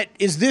think, Matt,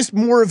 is this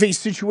more of a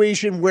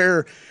situation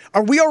where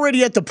are we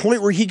already at the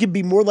point where he could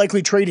be more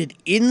likely traded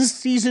in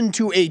season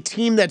to a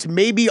team that's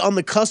maybe on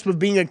the cusp of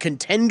being a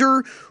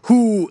contender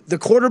who the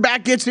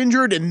quarterback gets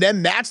injured and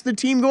then that's the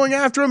team going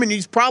after him and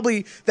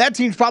that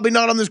team's probably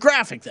not on this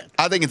graphic then?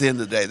 I think at the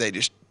end of the day,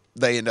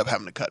 they end up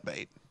having to cut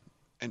bait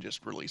and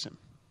just release him.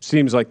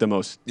 Seems like the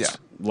most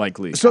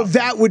likely. So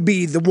that would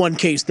be the one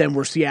case then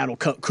where Seattle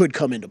could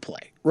come into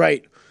play,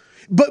 right?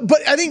 But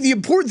I think the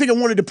important thing I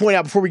wanted to point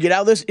out before we get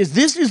out of this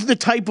is the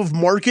type of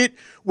market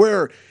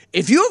where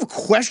if you have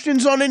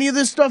questions on any of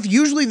this stuff,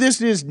 usually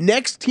this is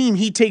next team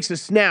he takes a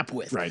snap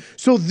with. Right.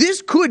 So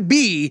this could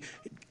be,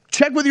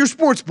 check with your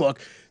sports book,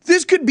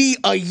 this could be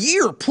a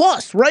year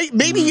plus, right?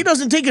 Maybe he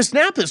doesn't take a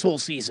snap this whole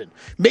season.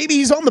 Maybe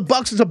he's on the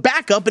Bucs as a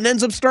backup and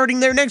ends up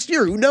starting there next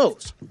year. Who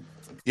knows?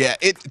 Yeah,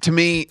 to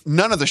me,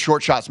 none of the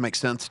short shots make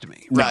sense to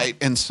me, right?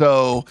 And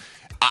so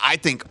I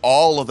think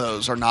all of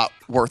those are not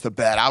worth a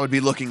bet. I would be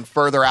looking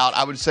further out.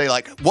 I would say,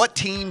 what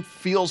team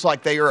feels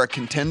like they are a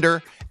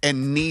contender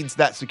and needs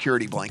that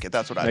security blanket?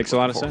 That's what I makes a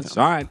lot of sense.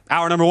 All right.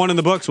 Hour number 1 in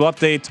the books. We'll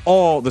update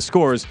all the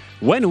scores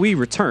when we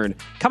return.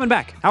 Coming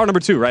back, hour number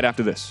 2 right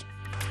after this.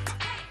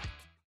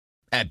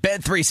 At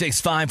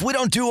Bet365, we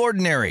don't do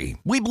ordinary.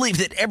 We believe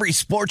that every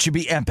sport should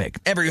be epic.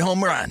 Every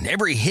home run,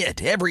 every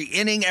hit, every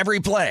inning, every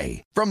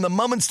play. From the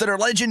moments that are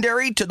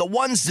legendary to the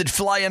ones that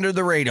fly under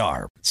the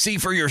radar. See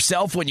for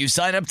yourself when you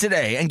sign up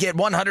today and get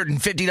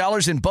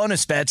 $150 in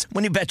bonus bets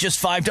when you bet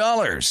just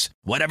 $5.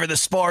 Whatever the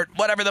sport,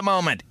 whatever the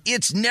moment,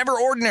 it's never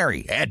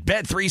ordinary at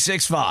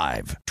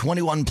Bet365.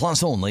 21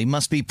 plus only.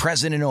 Must be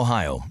present in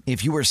Ohio.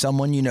 If you or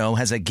someone you know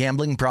has a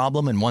gambling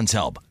problem and wants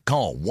help,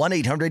 call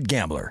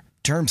 1-800-GAMBLER.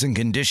 Terms and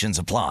conditions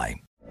apply.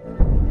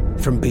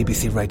 From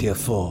BBC Radio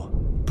 4,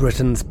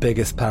 Britain's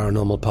biggest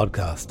paranormal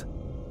podcast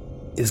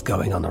is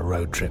going on a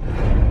road trip.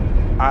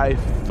 I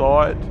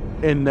thought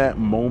in that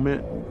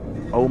moment,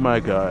 oh my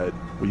God,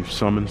 we've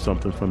summoned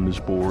something from this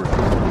board.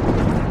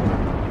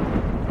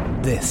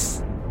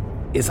 This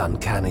is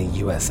Uncanny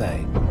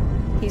USA.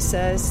 He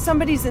says,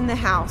 somebody's in the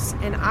house,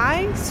 and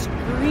I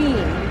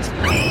screamed.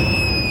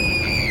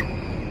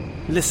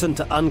 Listen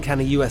to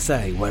Uncanny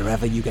USA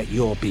wherever you get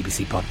your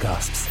BBC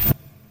podcasts,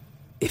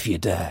 if you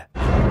dare.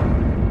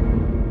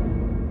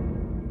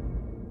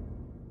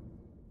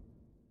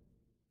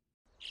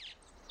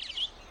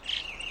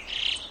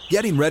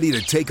 Getting ready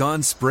to take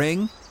on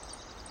spring?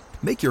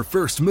 Make your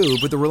first move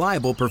with the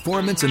reliable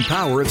performance and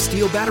power of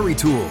Steel battery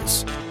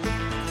tools.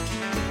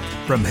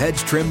 From hedge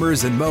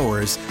trimmers and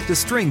mowers to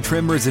string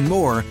trimmers and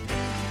more,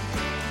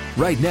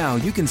 right now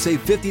you can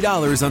save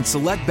 $50 on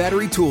select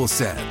battery tool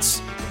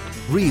sets.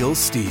 Real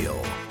Steel.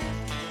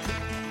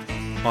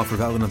 Offer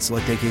valid on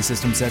select AK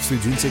system sets through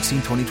June 16,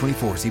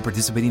 2024. See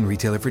participating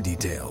retailer for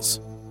details.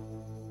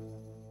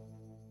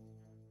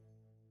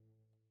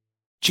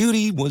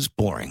 Judy was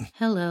boring.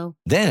 Hello.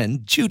 Then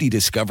Judy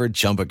discovered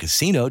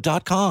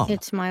ChumbaCasino.com.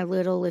 It's my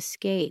little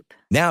escape.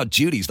 Now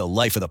Judy's the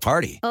life of the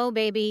party. Oh,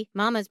 baby,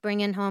 mama's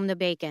bringing home the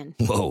bacon.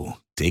 Whoa,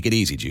 take it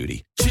easy,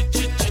 Judy.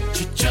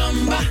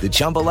 The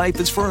Chumba life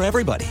is for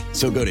everybody.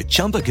 So go to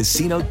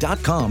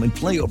ChumbaCasino.com and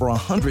play over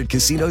 100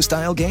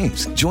 casino-style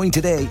games. Join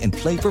today and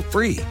play for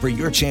free for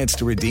your chance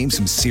to redeem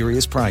some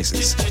serious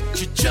prizes.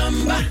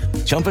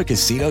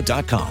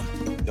 ChumbaCasino.com.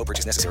 No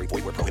purchase necessary.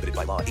 Void where prohibited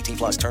by law. 18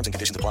 plus terms and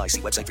conditions apply.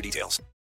 See website for details.